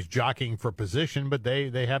 everybody's jockeying for position, but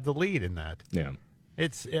they have the lead in that. Yeah.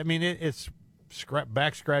 It's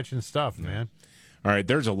back scratching stuff, man. All right,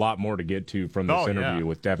 there's a lot more to get to from this interview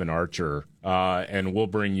with Devin Archer, and we'll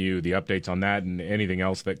bring you the updates on that and anything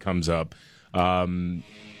else that comes up.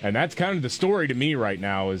 And that's kind of the story to me right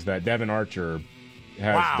now is that Devin Archer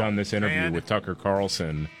has done this interview with Tucker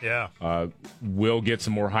Carlson. Yeah. We'll get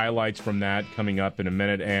some more highlights from that coming up in a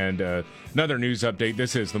minute. And another news update.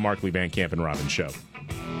 This is the Markley, Van Camp, and Robbins Show.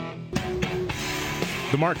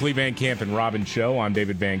 The Markley, Van Camp, and Robbins Show. I'm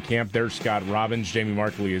David Van Camp. There's Scott Robbins. Jamie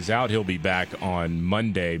Markley is out. He'll be back on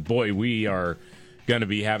Monday. Boy, we are going to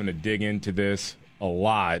be having to dig into this a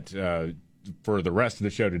lot for the rest of the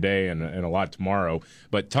show today and a lot tomorrow.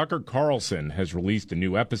 But Tucker Carlson has released a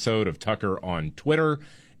new episode of Tucker on Twitter,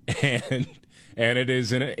 and it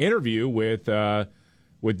is an interview with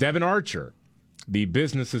Devin Archer, the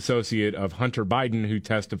business associate of Hunter Biden, who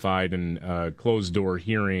testified in a closed-door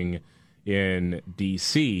hearing in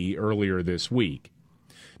D.C. earlier this week.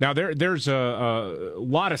 Now, there's a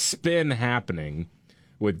lot of spin happening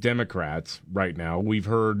with Democrats right now. We've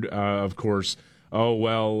heard, of course,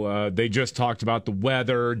 they just talked about the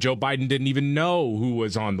weather. Joe Biden didn't even know who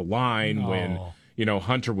was on the line when,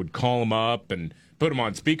 Hunter would call him up and put him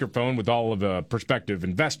on speakerphone with all of the prospective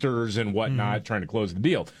investors and whatnot, trying to close the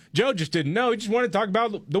deal. Joe just didn't know. He just wanted to talk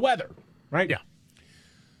about the weather, right? Yeah.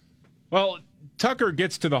 Well, Tucker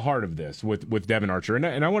gets to the heart of this with Devin Archer.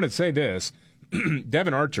 And I want to say this.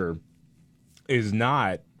 Devin Archer is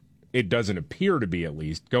not, it doesn't appear to be at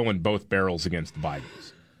least, going both barrels against the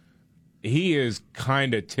Bidens. He is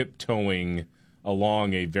kind of tiptoeing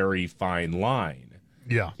along a very fine line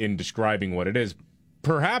in describing what it is.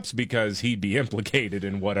 perhaps because he'd be implicated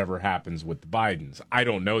in whatever happens with the Bidens. I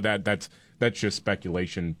don't know that. That's just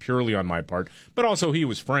speculation purely on my part. But also he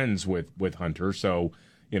was friends with Hunter, so,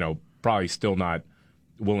 probably still not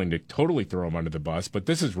willing to totally throw him under the bus. But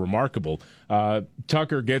this is remarkable.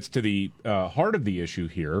 Tucker gets to the heart of the issue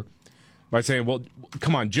here by saying, well,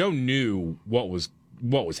 come on, Joe knew what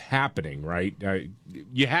was happening, right?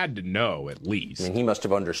 You had to know, at least. I mean, he must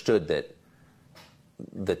have understood that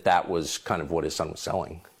was kind of what his son was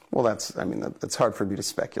selling. Well, that's hard for me to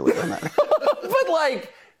speculate on that. But,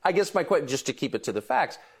 I guess my question, just to keep it to the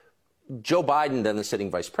facts, Joe Biden, then the sitting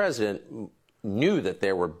vice president, knew that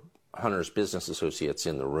there were Hunter's business associates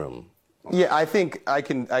in the room. Yeah, I think I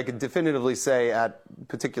could definitively say at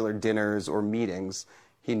particular dinners or meetings,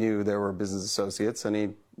 he knew there were business associates,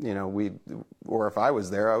 and or if I was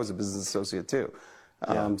there, I was a business associate too.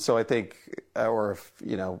 Yeah. So I think, or if,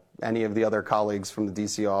 any of the other colleagues from the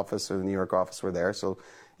D.C. office or the New York office were there. So,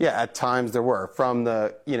 yeah, at times there were. From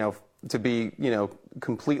the, to be,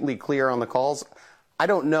 completely clear on the calls, I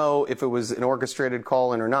don't know if it was an orchestrated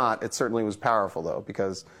call in or not. It certainly was powerful, though,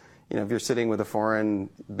 because, if you're sitting with a foreign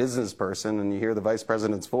business person and you hear the vice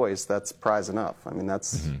president's voice, that's prize enough. I mean,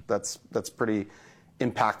 that's pretty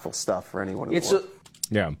impactful stuff for anyone in the world.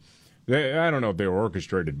 Yeah. I don't know if they were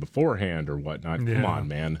orchestrated beforehand or whatnot. Yeah. Come on,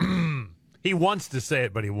 man. He wants to say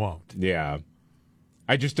it, but he won't. Yeah.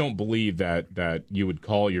 I just don't believe that you would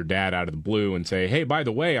call your dad out of the blue and say, hey, by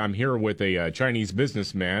the way, I'm here with a Chinese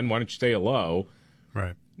businessman. Why don't you say hello?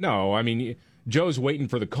 Right. No, I mean, Joe's waiting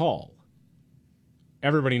for the call.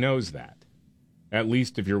 Everybody knows that. At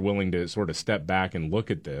least if you're willing to sort of step back and look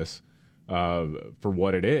at this for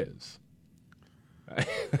what it is.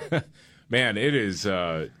 Man, it is...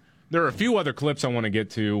 there are a few other clips I want to get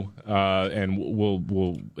to, and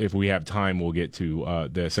we'll if we have time, we'll get to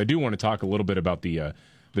this. I do want to talk a little bit about the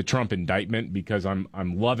Trump indictment, because I'm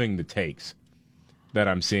loving the takes that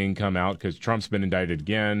I'm seeing come out, because Trump's been indicted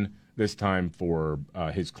again, this time for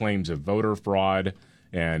his claims of voter fraud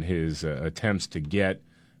and his attempts to get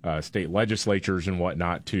state legislatures and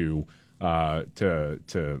whootot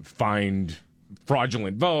to find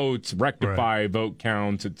fraudulent votes, rectify vote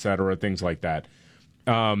counts, et cetera, things like that.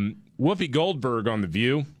 Whoopi Goldberg on The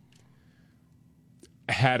View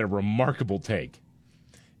had a remarkable take,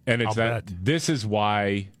 and it's this is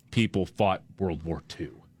why people fought World War II.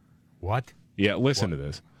 What? Yeah, listen to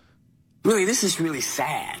this. Really, this is really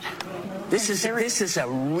sad. This is a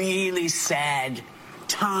really sad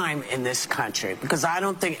time in this country, because I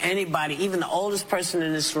don't think anybody, even the oldest person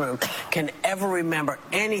in this room, can ever remember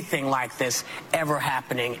anything like this ever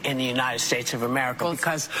happening in the United States of America,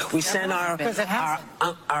 because we sent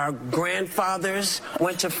our grandfathers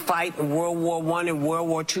went to fight in World War I and World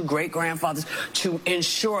War II, great-grandfathers, to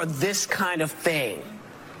ensure this kind of thing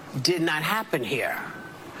did not happen here.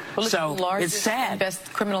 Well, so it's sad.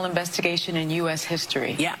 Criminal investigation in U.S.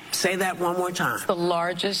 history. Yeah, say that one more time. It's the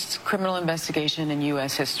largest criminal investigation in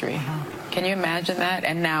U.S. history. Can you imagine that?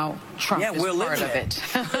 And now Trump is part of it.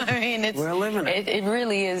 I mean, we're living it. It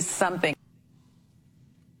really is something.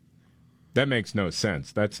 That makes no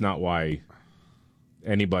sense. That's not why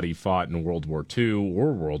anybody fought in World War II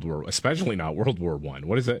or especially not World War I.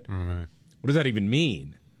 What is that? Right. What does that even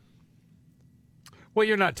mean? Well,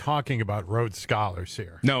 you're not talking about Rhodes Scholars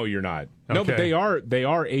here. No, you're not. Okay. No, but they are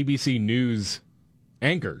ABC News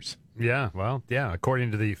anchors. Yeah, well, yeah,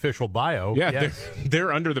 according to the official bio. Yeah, yes.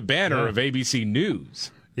 they're under the banner of ABC News.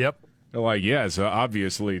 Yep. They're like, yes,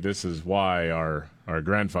 obviously this is why our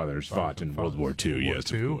grandfathers fought in World War II. Yes,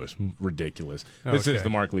 of course. Ridiculous. This is the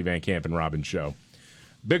Markley, Van Camp, and Robbins show.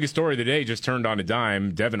 Biggest story of the day just turned on a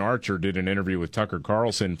dime. Devin Archer did an interview with Tucker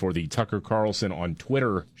Carlson for the Tucker Carlson on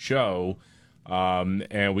Twitter show.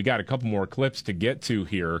 And we got a couple more clips to get to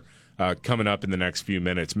here coming up in the next few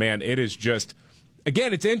minutes. Man, it is just,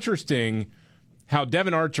 again, it's interesting how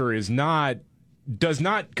Devin Archer does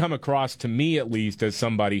not come across, to me at least, as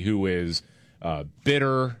somebody who is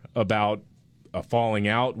bitter about a falling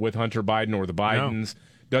out with Hunter Biden or the Bidens. No.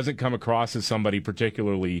 Doesn't come across as somebody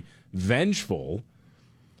particularly vengeful.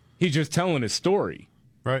 He's just telling his story.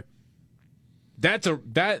 Right. That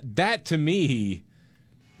to me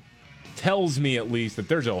tells me at least that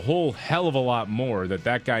there's a whole hell of a lot more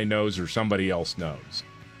that guy knows or somebody else knows.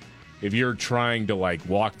 If you're trying to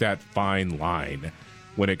walk that fine line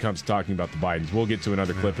when it comes to talking about the Bidens. We'll get to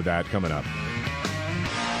another clip of that coming up.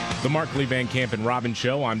 The Markley, Van Camp, and Robbins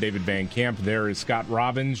show. I'm David Van Camp. There is Scott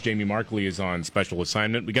Robbins. Jamie Markley is on special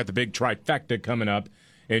assignment. We got the big trifecta coming up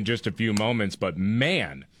in just a few moments. But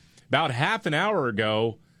man, about half an hour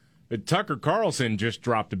ago, Tucker Carlson just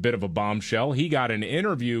dropped a bit of a bombshell. He got an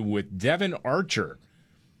interview with Devin Archer.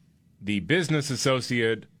 the business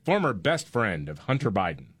associate, former best friend of Hunter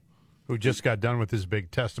Biden. Who just got done with his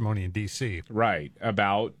big testimony in D.C. Right,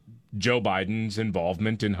 about Joe Biden's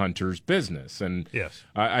involvement in Hunter's business. And yes.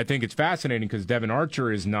 I think it's fascinating because Devin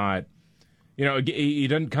Archer is not, he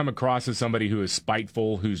doesn't come across as somebody who is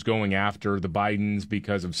spiteful, who's going after the Bidens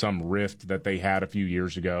because of some rift that they had a few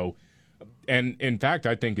years ago. And in fact,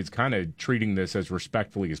 I think it's kind of treating this as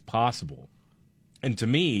respectfully as possible. And to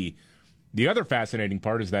me, the other fascinating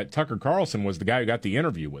part is that Tucker Carlson was the guy who got the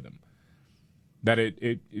interview with him. That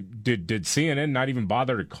did CNN not even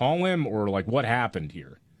bother to call him, or like what happened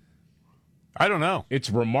here? I don't know. It's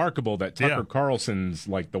remarkable that Tucker Carlson's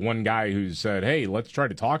like the one guy who said, "Hey, let's try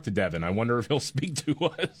to talk to Devin. I wonder if he'll speak to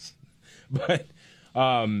us." But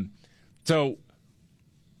so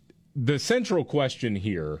the central question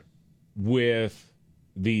here with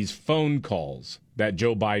these phone calls that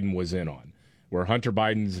Joe Biden was in on, where Hunter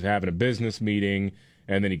Biden's having a business meeting,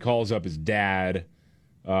 and then he calls up his dad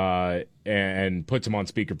and puts him on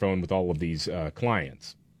speakerphone with all of these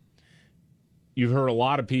clients. You've heard a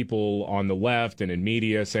lot of people on the left and in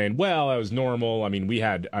media saying, well, that was normal. I mean, we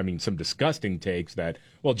had, some disgusting takes that,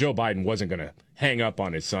 well, Joe Biden wasn't going to hang up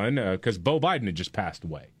on his son because Beau Biden had just passed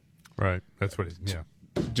away. Right. That's what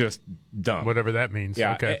just dumb. Whatever that means.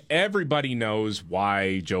 Yeah, okay. Everybody knows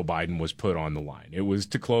why Joe Biden was put on the line. It was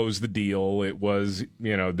to close the deal. It was,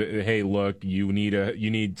 hey, look, you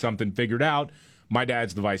need something figured out. My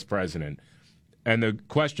dad's the vice president. And the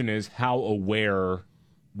question is, how aware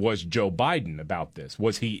was Joe Biden about this?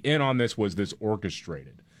 Was he in on this? Was this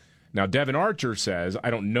orchestrated? Now, Devin Archer says, I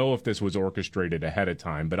don't know if this was orchestrated ahead of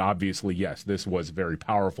time, but obviously, yes, this was a very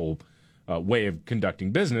powerful way of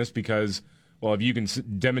conducting business because, well, if you can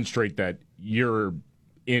demonstrate that you're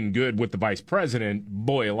in good with the vice president,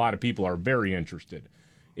 boy, a lot of people are very interested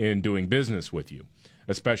in doing business with you,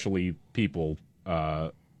 especially people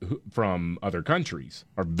from other countries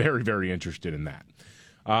are very, very interested in that.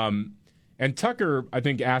 And Tucker, I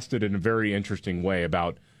think, asked it in a very interesting way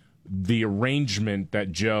about the arrangement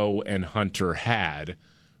that Joe and Hunter had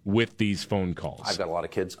with these phone calls. I've got a lot of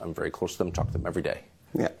kids. I'm very close to them, talk to them every day.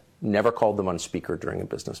 Yeah. Never called them on speaker during a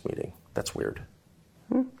business meeting. That's weird.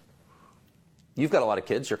 You've got a lot of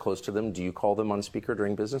kids. You're close to them. Do you call them on speaker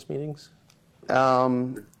during business meetings? Do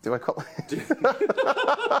I call?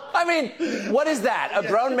 I mean, what is that? A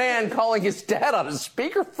grown man calling his dad on a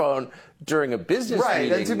speakerphone during a business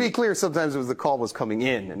meeting? Right, and to be clear, sometimes the call was coming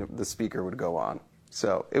in and the speaker would go on.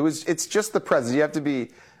 So it's just the president. You have to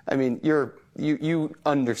be, you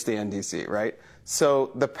understand DC, right?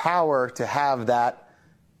 So the power to have that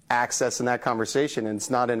access and that conversation, and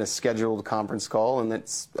it's not in a scheduled conference call, and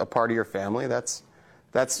it's a part of your family. That's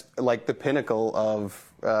like the pinnacle of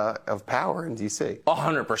power in D.C.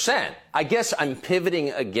 100%. I guess I'm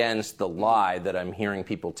pivoting against the lie that I'm hearing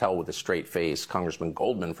people tell with a straight face. Congressman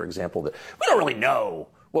Goldman, for example, that we don't really know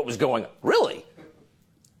what was going on. Really?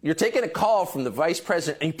 You're taking a call from the vice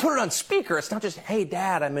president and you put it on speaker. It's not just, hey,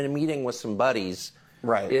 Dad, I'm in a meeting with some buddies.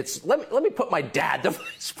 Right. It's let me put my dad, the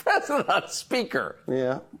vice president, on speaker.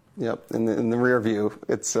 Yeah. Yep. In the rear view,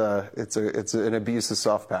 it's an abuse of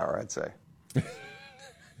soft power, I'd say.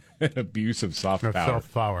 An abuse of soft power.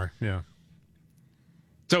 Soft power, yeah.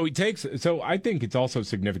 So I think it's also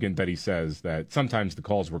significant that he says that sometimes the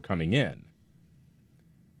calls were coming in.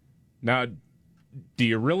 Now, do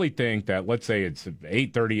you really think that, let's say it's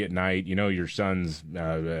 8:30 at night, your son's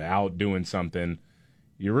out doing something,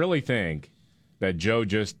 you really think that Joe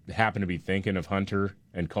just happened to be thinking of Hunter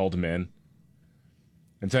and called him in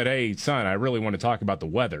and said, hey, son, I really want to talk about the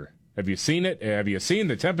weather. Have you seen it? Have you seen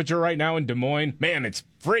the temperature right now in Des Moines? Man, it's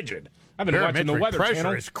frigid. I've been watching the Weather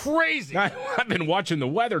Channel. It's crazy. I've been watching the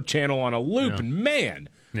Weather Channel on a loop, and man,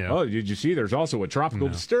 oh, did you see? There's also a tropical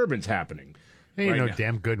disturbance happening. Hey, you know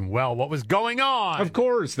damn good and well what was going on. Of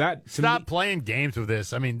course, stop playing games with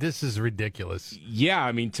this. I mean, this is ridiculous. Yeah,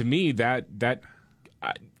 I mean, to me, that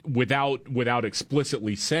without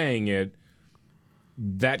explicitly saying it,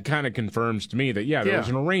 that kind of confirms to me that, there was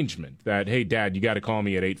an arrangement that, hey, Dad, you got to call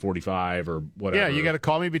me at 8:45 or whatever. Yeah, you got to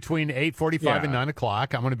call me between 8:45 and 9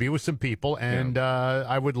 o'clock. I'm going to be with some people, and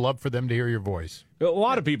I would love for them to hear your voice. A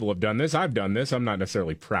lot of people have done this. I've done this. I'm not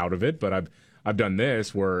necessarily proud of it, but I've done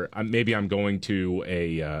this where maybe I'm going to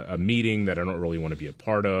a meeting that I don't really want to be a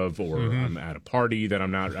part of, or I'm at a party that I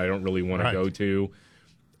don't really want to go to.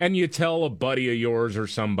 And you tell a buddy of yours or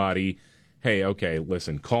somebody, hey, okay,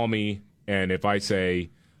 listen, call me. And if I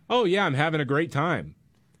say, oh, yeah, I'm having a great time,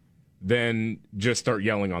 then just start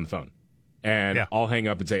yelling on the phone. And I'll hang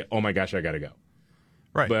up and say, oh, my gosh, I got to go.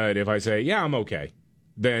 Right. But if I say, yeah, I'm okay,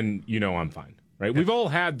 then I'm fine. Right. Yeah. We've all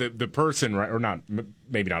had the person, right, or not,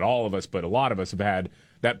 maybe not all of us, but a lot of us have had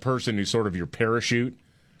that person who's sort of your parachute.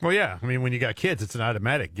 Well, yeah. I mean, when you got kids, it's an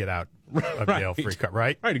automatic get out of jail free card,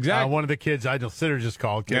 right? Right, exactly. One of the kids I consider just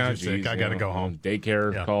called. Kids are sick. I got to go home.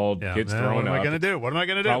 Daycare called. Kids thrown What am I up. going to do? What am I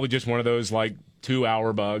going to do? Probably just one of those, like,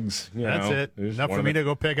 2-hour bugs. That's it. Enough for me to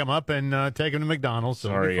go pick them up and take them to McDonald's. So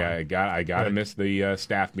sorry, I got to miss the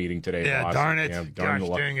staff meeting today. Yeah, boss. darn it. Yeah, Gosh,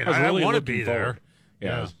 dang it. I was really want to looking be there.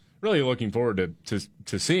 Yeah, I was really looking forward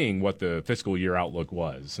to seeing what the fiscal year outlook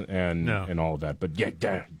was and all of that. But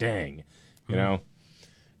yeah, dang, you know,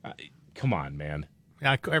 come on, man.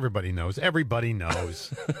 Everybody knows. Everybody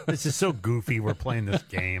knows. This is so goofy. We're playing this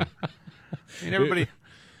game. I mean, everybody,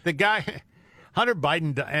 the guy, Hunter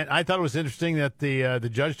Biden, and I thought it was interesting that the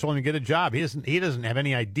judge told him to get a job. He doesn't have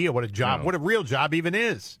any idea what a job, what a real job even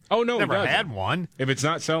is. Oh no, never he had one. If it's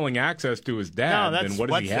not selling access to his dad, then what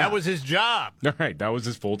does he have? That was his job. All right, that was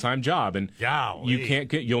his full-time job, and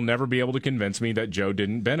you'll never be able to convince me that Joe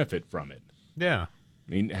didn't benefit from it. Yeah,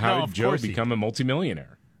 I mean, how did Joe become a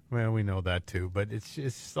multimillionaire? Well, we know that too, but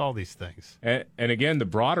it's all these things. And again, the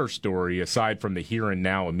broader story, aside from the here and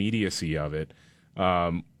now immediacy of it,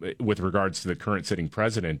 with regards to the current sitting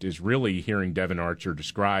president, is really hearing Devin Archer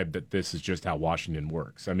describe that this is just how Washington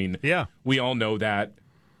works. I mean, we all know that,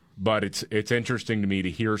 but it's interesting to me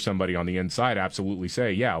to hear somebody on the inside absolutely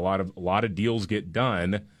say, yeah, a lot of deals get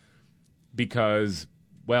done because,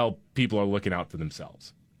 well, people are looking out for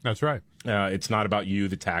themselves. That's right. It's not about you,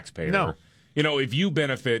 the taxpayer. No. You know, if you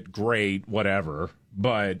benefit, great, whatever.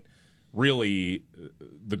 But really,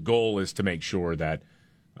 the goal is to make sure that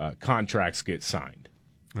contracts get signed.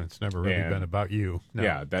 It's never really been about you. No.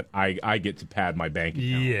 Yeah, that I get to pad my bank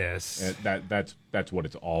account. Yes. That's what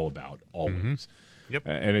it's all about, always. Mm-hmm. Yep.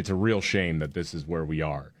 And it's a real shame that this is where we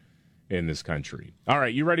are in this country. All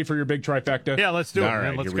right, you ready for your big trifecta? Yeah, let's do it. All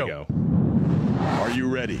right, Let's here go. We go. Are you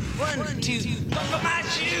ready? 1, 2, buckle my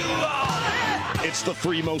shoe. It's the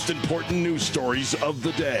 3 most important news stories of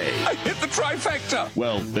the day. I hit the trifecta.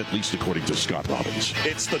 Well, at least according to Scott Robbins.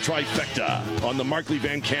 It's the trifecta on the Markley,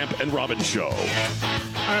 Van Camp, and Robbins Show.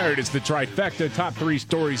 All right, it's the trifecta, top 3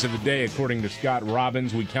 stories of the day according to Scott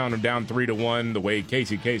Robbins. We count them down 3 to 1 the way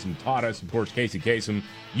Casey Kasem taught us. Of course, Casey Kasem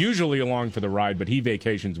usually along for the ride, but he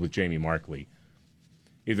vacations with Jamie Markley.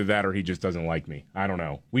 Either that or he just doesn't like me. I don't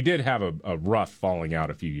know. We did have a rough falling out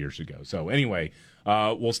a few years ago. So anyway,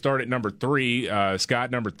 we'll start at number 3.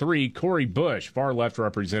 Scott, number 3, Cori Bush, far-left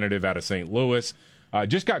representative out of St. Louis,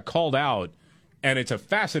 just got called out, and it's a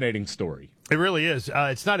fascinating story. It really is.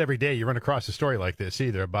 It's not every day you run across a story like this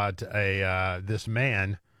either about this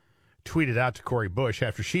man tweeted out to Cori Bush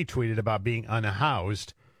after she tweeted about being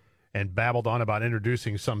unhoused and babbled on about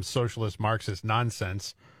introducing some socialist Marxist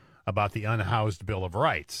nonsense about the unhoused Bill of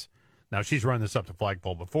Rights. Now, she's run this up the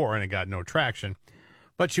flagpole before, and it got no traction,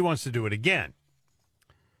 but she wants to do it again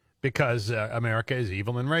because America is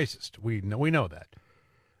evil and racist. We know that.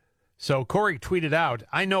 So Cori tweeted out,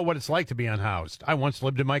 I know what it's like to be unhoused. I once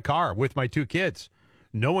lived in my car with my 2 kids.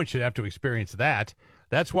 No one should have to experience that.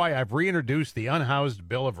 That's why I've reintroduced the unhoused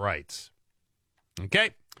Bill of Rights.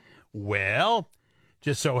 Okay. Well,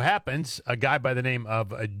 just so happens, a guy by the name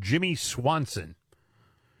of Jimmy Swanson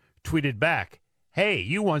tweeted back, hey,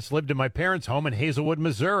 you once lived in my parents' home in Hazelwood,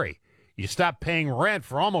 Missouri. You stopped paying rent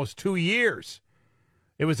for almost 2 years.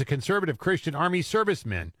 It was a conservative Christian Army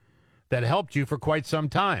serviceman that helped you for quite some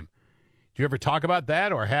time. Do you ever talk about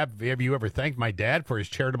that, or have you ever thanked my dad for his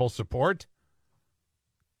charitable support?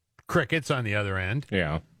 Crickets on the other end.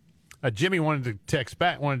 Yeah. Jimmy wanted to text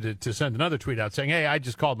back, wanted to send another tweet out saying, hey, I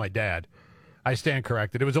just called my dad. I stand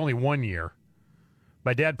corrected. It was only 1 year.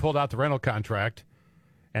 My dad pulled out the rental contract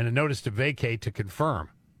and a notice to vacate to confirm.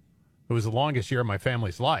 It was the longest year of my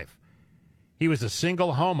family's life. He was a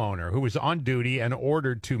single homeowner who was on duty and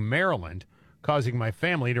ordered to Maryland, causing my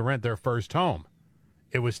family to rent their first home.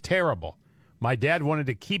 It was terrible. My dad wanted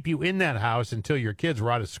to keep you in that house until your kids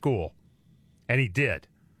were out of school. And he did.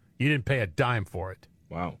 You didn't pay a dime for it.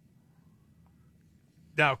 Wow.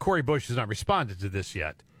 Now, Cori Bush has not responded to this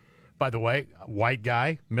yet. By the way, a white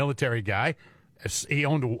guy, military guy, he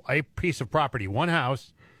owned a piece of property, one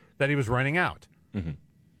house, that he was renting out. Mm-hmm.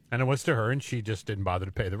 And it was to her, and she just didn't bother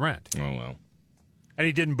to pay the rent. Oh, well. And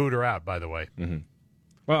he didn't boot her out, by the way. Mm-hmm.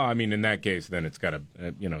 Well, I mean, in that case, then it's got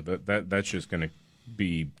to, that's just going to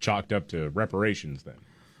be chalked up to reparations then.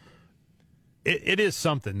 It is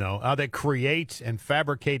something, though, how they create and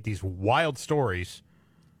fabricate these wild stories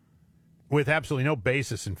with absolutely no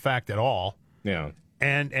basis in fact at all. Yeah.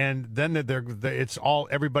 And then it's all,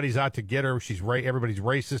 everybody's out to get her. Everybody's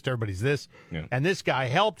racist. Everybody's this. Yeah. And this guy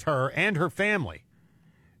helped her and her family.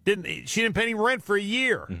 She didn't pay any rent for a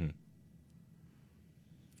year. Mm-hmm.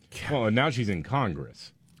 Well, and now she's in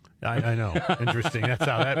Congress. I know. Interesting. That's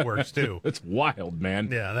how that works, too. It's wild, man.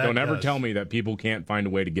 Yeah, that Don't ever does. tell me that people can't find a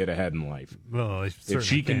way to get ahead in life. Well, if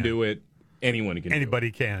she can do it, anyone can Anybody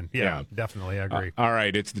do it. can. Yeah, definitely. I agree. All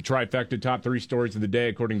right, it's the trifecta top 3 stories of the day,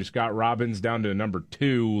 according to Scott Robbins, down to number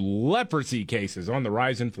 2. Leprosy cases on the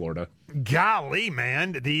rise in Florida. Golly,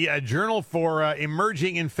 man. The Journal for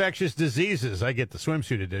Emerging Infectious Diseases, I get the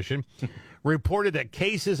swimsuit edition, reported that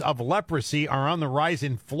cases of leprosy are on the rise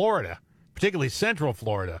in Florida, particularly Central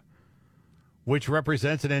Florida, which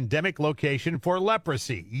represents an endemic location for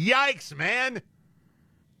leprosy. Yikes, man!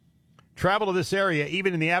 Travel to this area,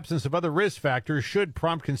 even in the absence of other risk factors, should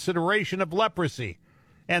prompt consideration of leprosy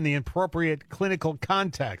and the appropriate clinical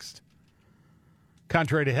context.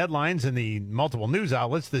 Contrary to headlines in the multiple news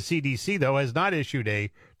outlets, the CDC, though, has not issued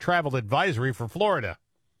a travel advisory for Florida.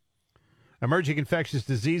 Emerging Infectious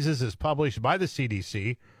Diseases is published by the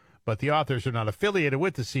CDC, but the authors are not affiliated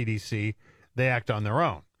with the CDC. They act on their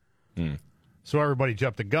own. So everybody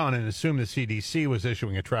jumped the gun and assumed the CDC was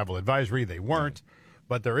issuing a travel advisory. They weren't.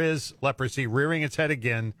 But there is leprosy rearing its head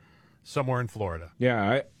again somewhere in Florida.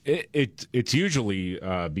 Yeah, it's usually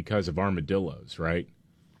because of armadillos, right?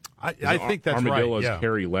 I think that's right. Armadillos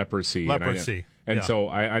carry leprosy. And so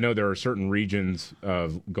I know there are certain regions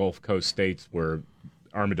of Gulf Coast states where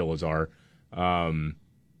armadillos are.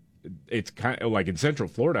 It's kind of like in Central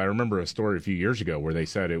Florida. I remember a story a few years ago where they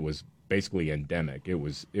said it was basically endemic. It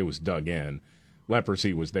was dug in.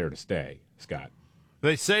 Leprosy was there to stay, Scott.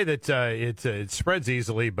 They say that it spreads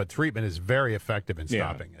easily, but treatment is very effective in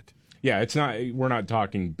stopping it. Yeah, it's not. We're not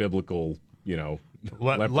talking biblical,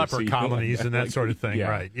 leper colonies and that sort of thing,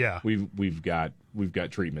 right? Yeah, we've got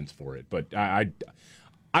treatments for it, but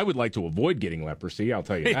I would like to avoid getting leprosy. I'll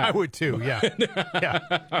tell you that. I would too. Yeah,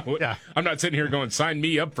 yeah. I'm not sitting here going, sign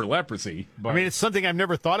me up for leprosy. But I mean, it's something I've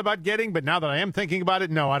never thought about getting, but now that I am thinking about it,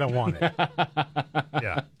 no, I don't want it.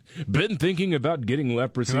 Yeah. Been thinking about getting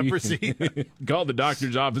leprosy. Call the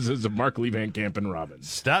doctor's offices of Markley, Van Camp, and Robbins.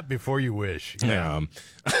 Stop before you wish. Yeah. All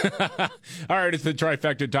right, it's the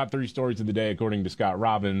trifecta top 3 stories of the day, according to Scott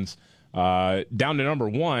Robbins. Down to number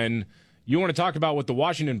 1. You want to talk about what the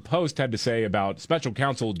Washington Post had to say about special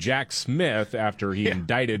counsel Jack Smith after he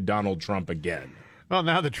indicted Donald Trump again. Well,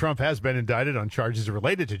 now that Trump has been indicted on charges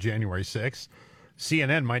related to January 6th,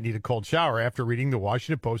 CNN might need a cold shower after reading the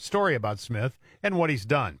Washington Post story about Smith and what he's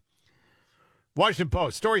done. Washington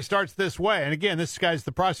Post story starts this way. And again, this guy's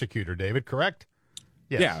the prosecutor, David, correct?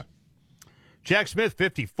 Yes. Yeah. Jack Smith,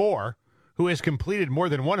 54, who has completed more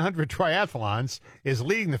than 100 triathlons, is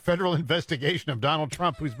leading the federal investigation of Donald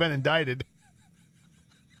Trump, who's been indicted.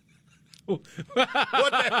 What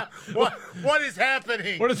is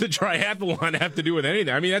happening? What does the triathlon have to do with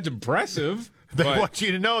anything? I mean, that's impressive. They want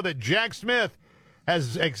you to know that Jack Smith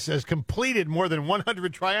has completed more than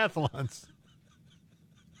 100 triathlons.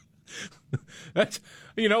 That's,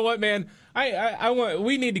 you know what, man?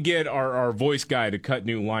 We need to get our voice guy to cut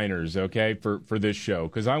new liners, okay, for this show,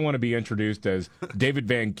 because I want to be introduced as David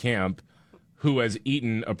Van Camp, who has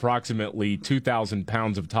eaten approximately 2,000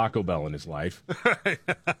 pounds of Taco Bell in his life.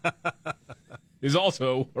 Is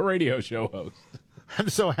also a radio show host. I'm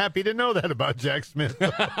so happy to know that about Jack Smith.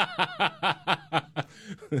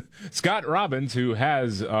 Scott Robbins, who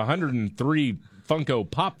has 103 Funko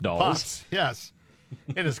Pop dolls. Pops, yes.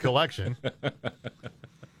 In his collection.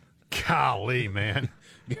 Golly, man.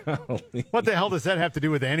 Golly. What the hell does that have to do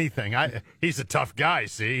with anything? He's a tough guy,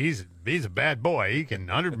 see? He's a bad boy. He can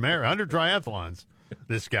 100 triathlons,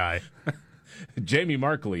 this guy. Jamie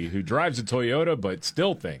Markley, who drives a Toyota but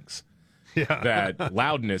still thinks that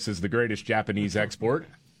loudness is the greatest Japanese export.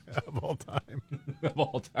 Of all time. Of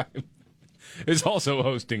all time. Is also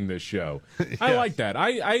hosting this show. I like that.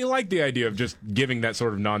 I like the idea of just giving that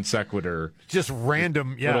sort of non sequitur. Just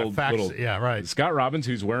random, facts. Yeah, right. Scott Robbins,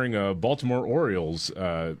 who's wearing a Baltimore Orioles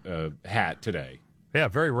hat today. Yeah,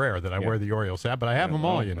 very rare that I wear the Orioles hat, but I have them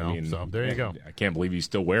all, so there you go. I can't believe you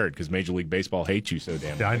still wear it because Major League Baseball hates you so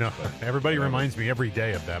damn much. I know. Everybody reminds me every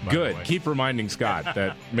day of that, by Good. the way. Keep reminding Scott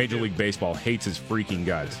that Major League Baseball hates his freaking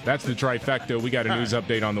guts. That's the trifecta. We got a news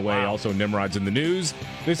update on the way. Also, Nimrod's in the news.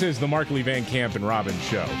 This is the Markley, Van Camp, and Robbins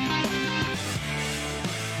Show.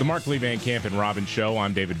 The Markley, Van Camp, and Robbins Show.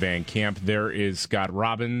 I'm David Van Camp. There is Scott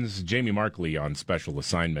Robbins, Jamie Markley on special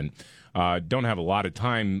assignment. Don't have a lot of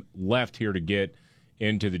time left here to get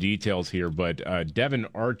into the details here, but Devin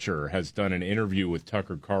Archer has done an interview with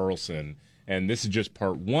Tucker Carlson, and this is just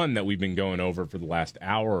part 1 that we've been going over for the last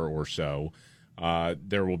hour or so.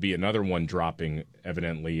 There will be another one dropping,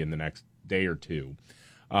 evidently, in the next day or two.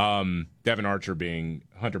 Devin Archer being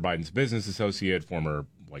Hunter Biden's business associate, former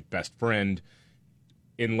best friend.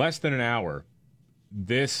 In less than an hour,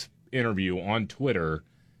 this interview on Twitter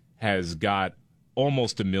has got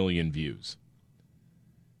almost 1 million views.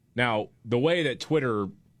 Now, the way that Twitter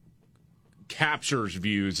captures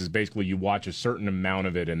views is basically you watch a certain amount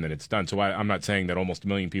of it and then it's done. So I'm not saying that almost 1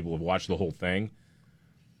 million people have watched the whole thing.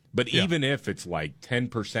 But even if it's like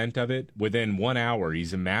 10% of it, within 1 hour,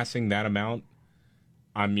 he's amassing that amount.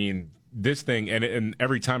 I mean, this thing, and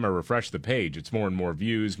every time I refresh the page, it's more and more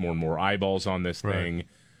views, more and more eyeballs on this thing.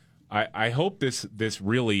 I hope this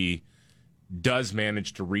really does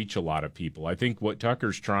manage to reach a lot of people. I think what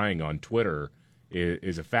Tucker's trying on Twitter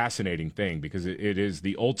is a fascinating thing because it is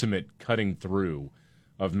the ultimate cutting through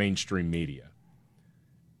of mainstream media.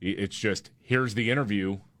 It's just, here's the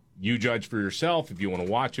interview. You judge for yourself if you want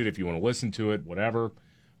to watch it, if you want to listen to it, whatever.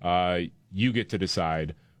 You get to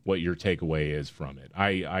decide what your takeaway is from it.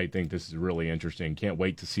 I think this is really interesting. Can't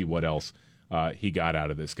wait to see what else he got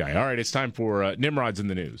out of this guy. All right, it's time for Nimrod's in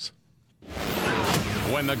the News.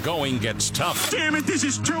 When the going gets tough. Damn it, this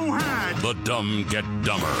is too hard. The dumb get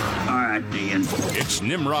dumber. All right, Ian. It's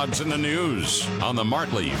Nimrod's in the News on the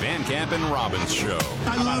Markley, Van Camp, and Robbins show.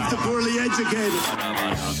 I love the poorly educated.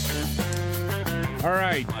 All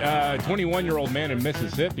right, 21-year-old man in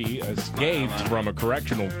Mississippi escaped from a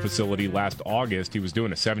correctional facility last August. He was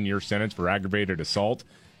doing a 7-year sentence for aggravated assault.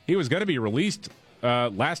 He was going to be released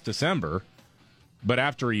last December, but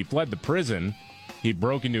after he fled the prison, he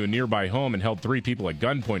broke into a nearby home and held 3 people at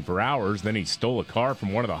gunpoint for hours. Then he stole a car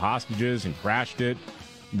from one of the hostages and crashed it.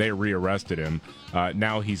 They rearrested him.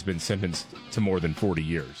 Now he's been sentenced to more than 40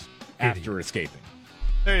 years after escaping.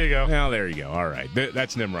 There you go. Well, there you go. All right.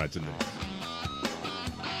 That's Nimrod's in the News.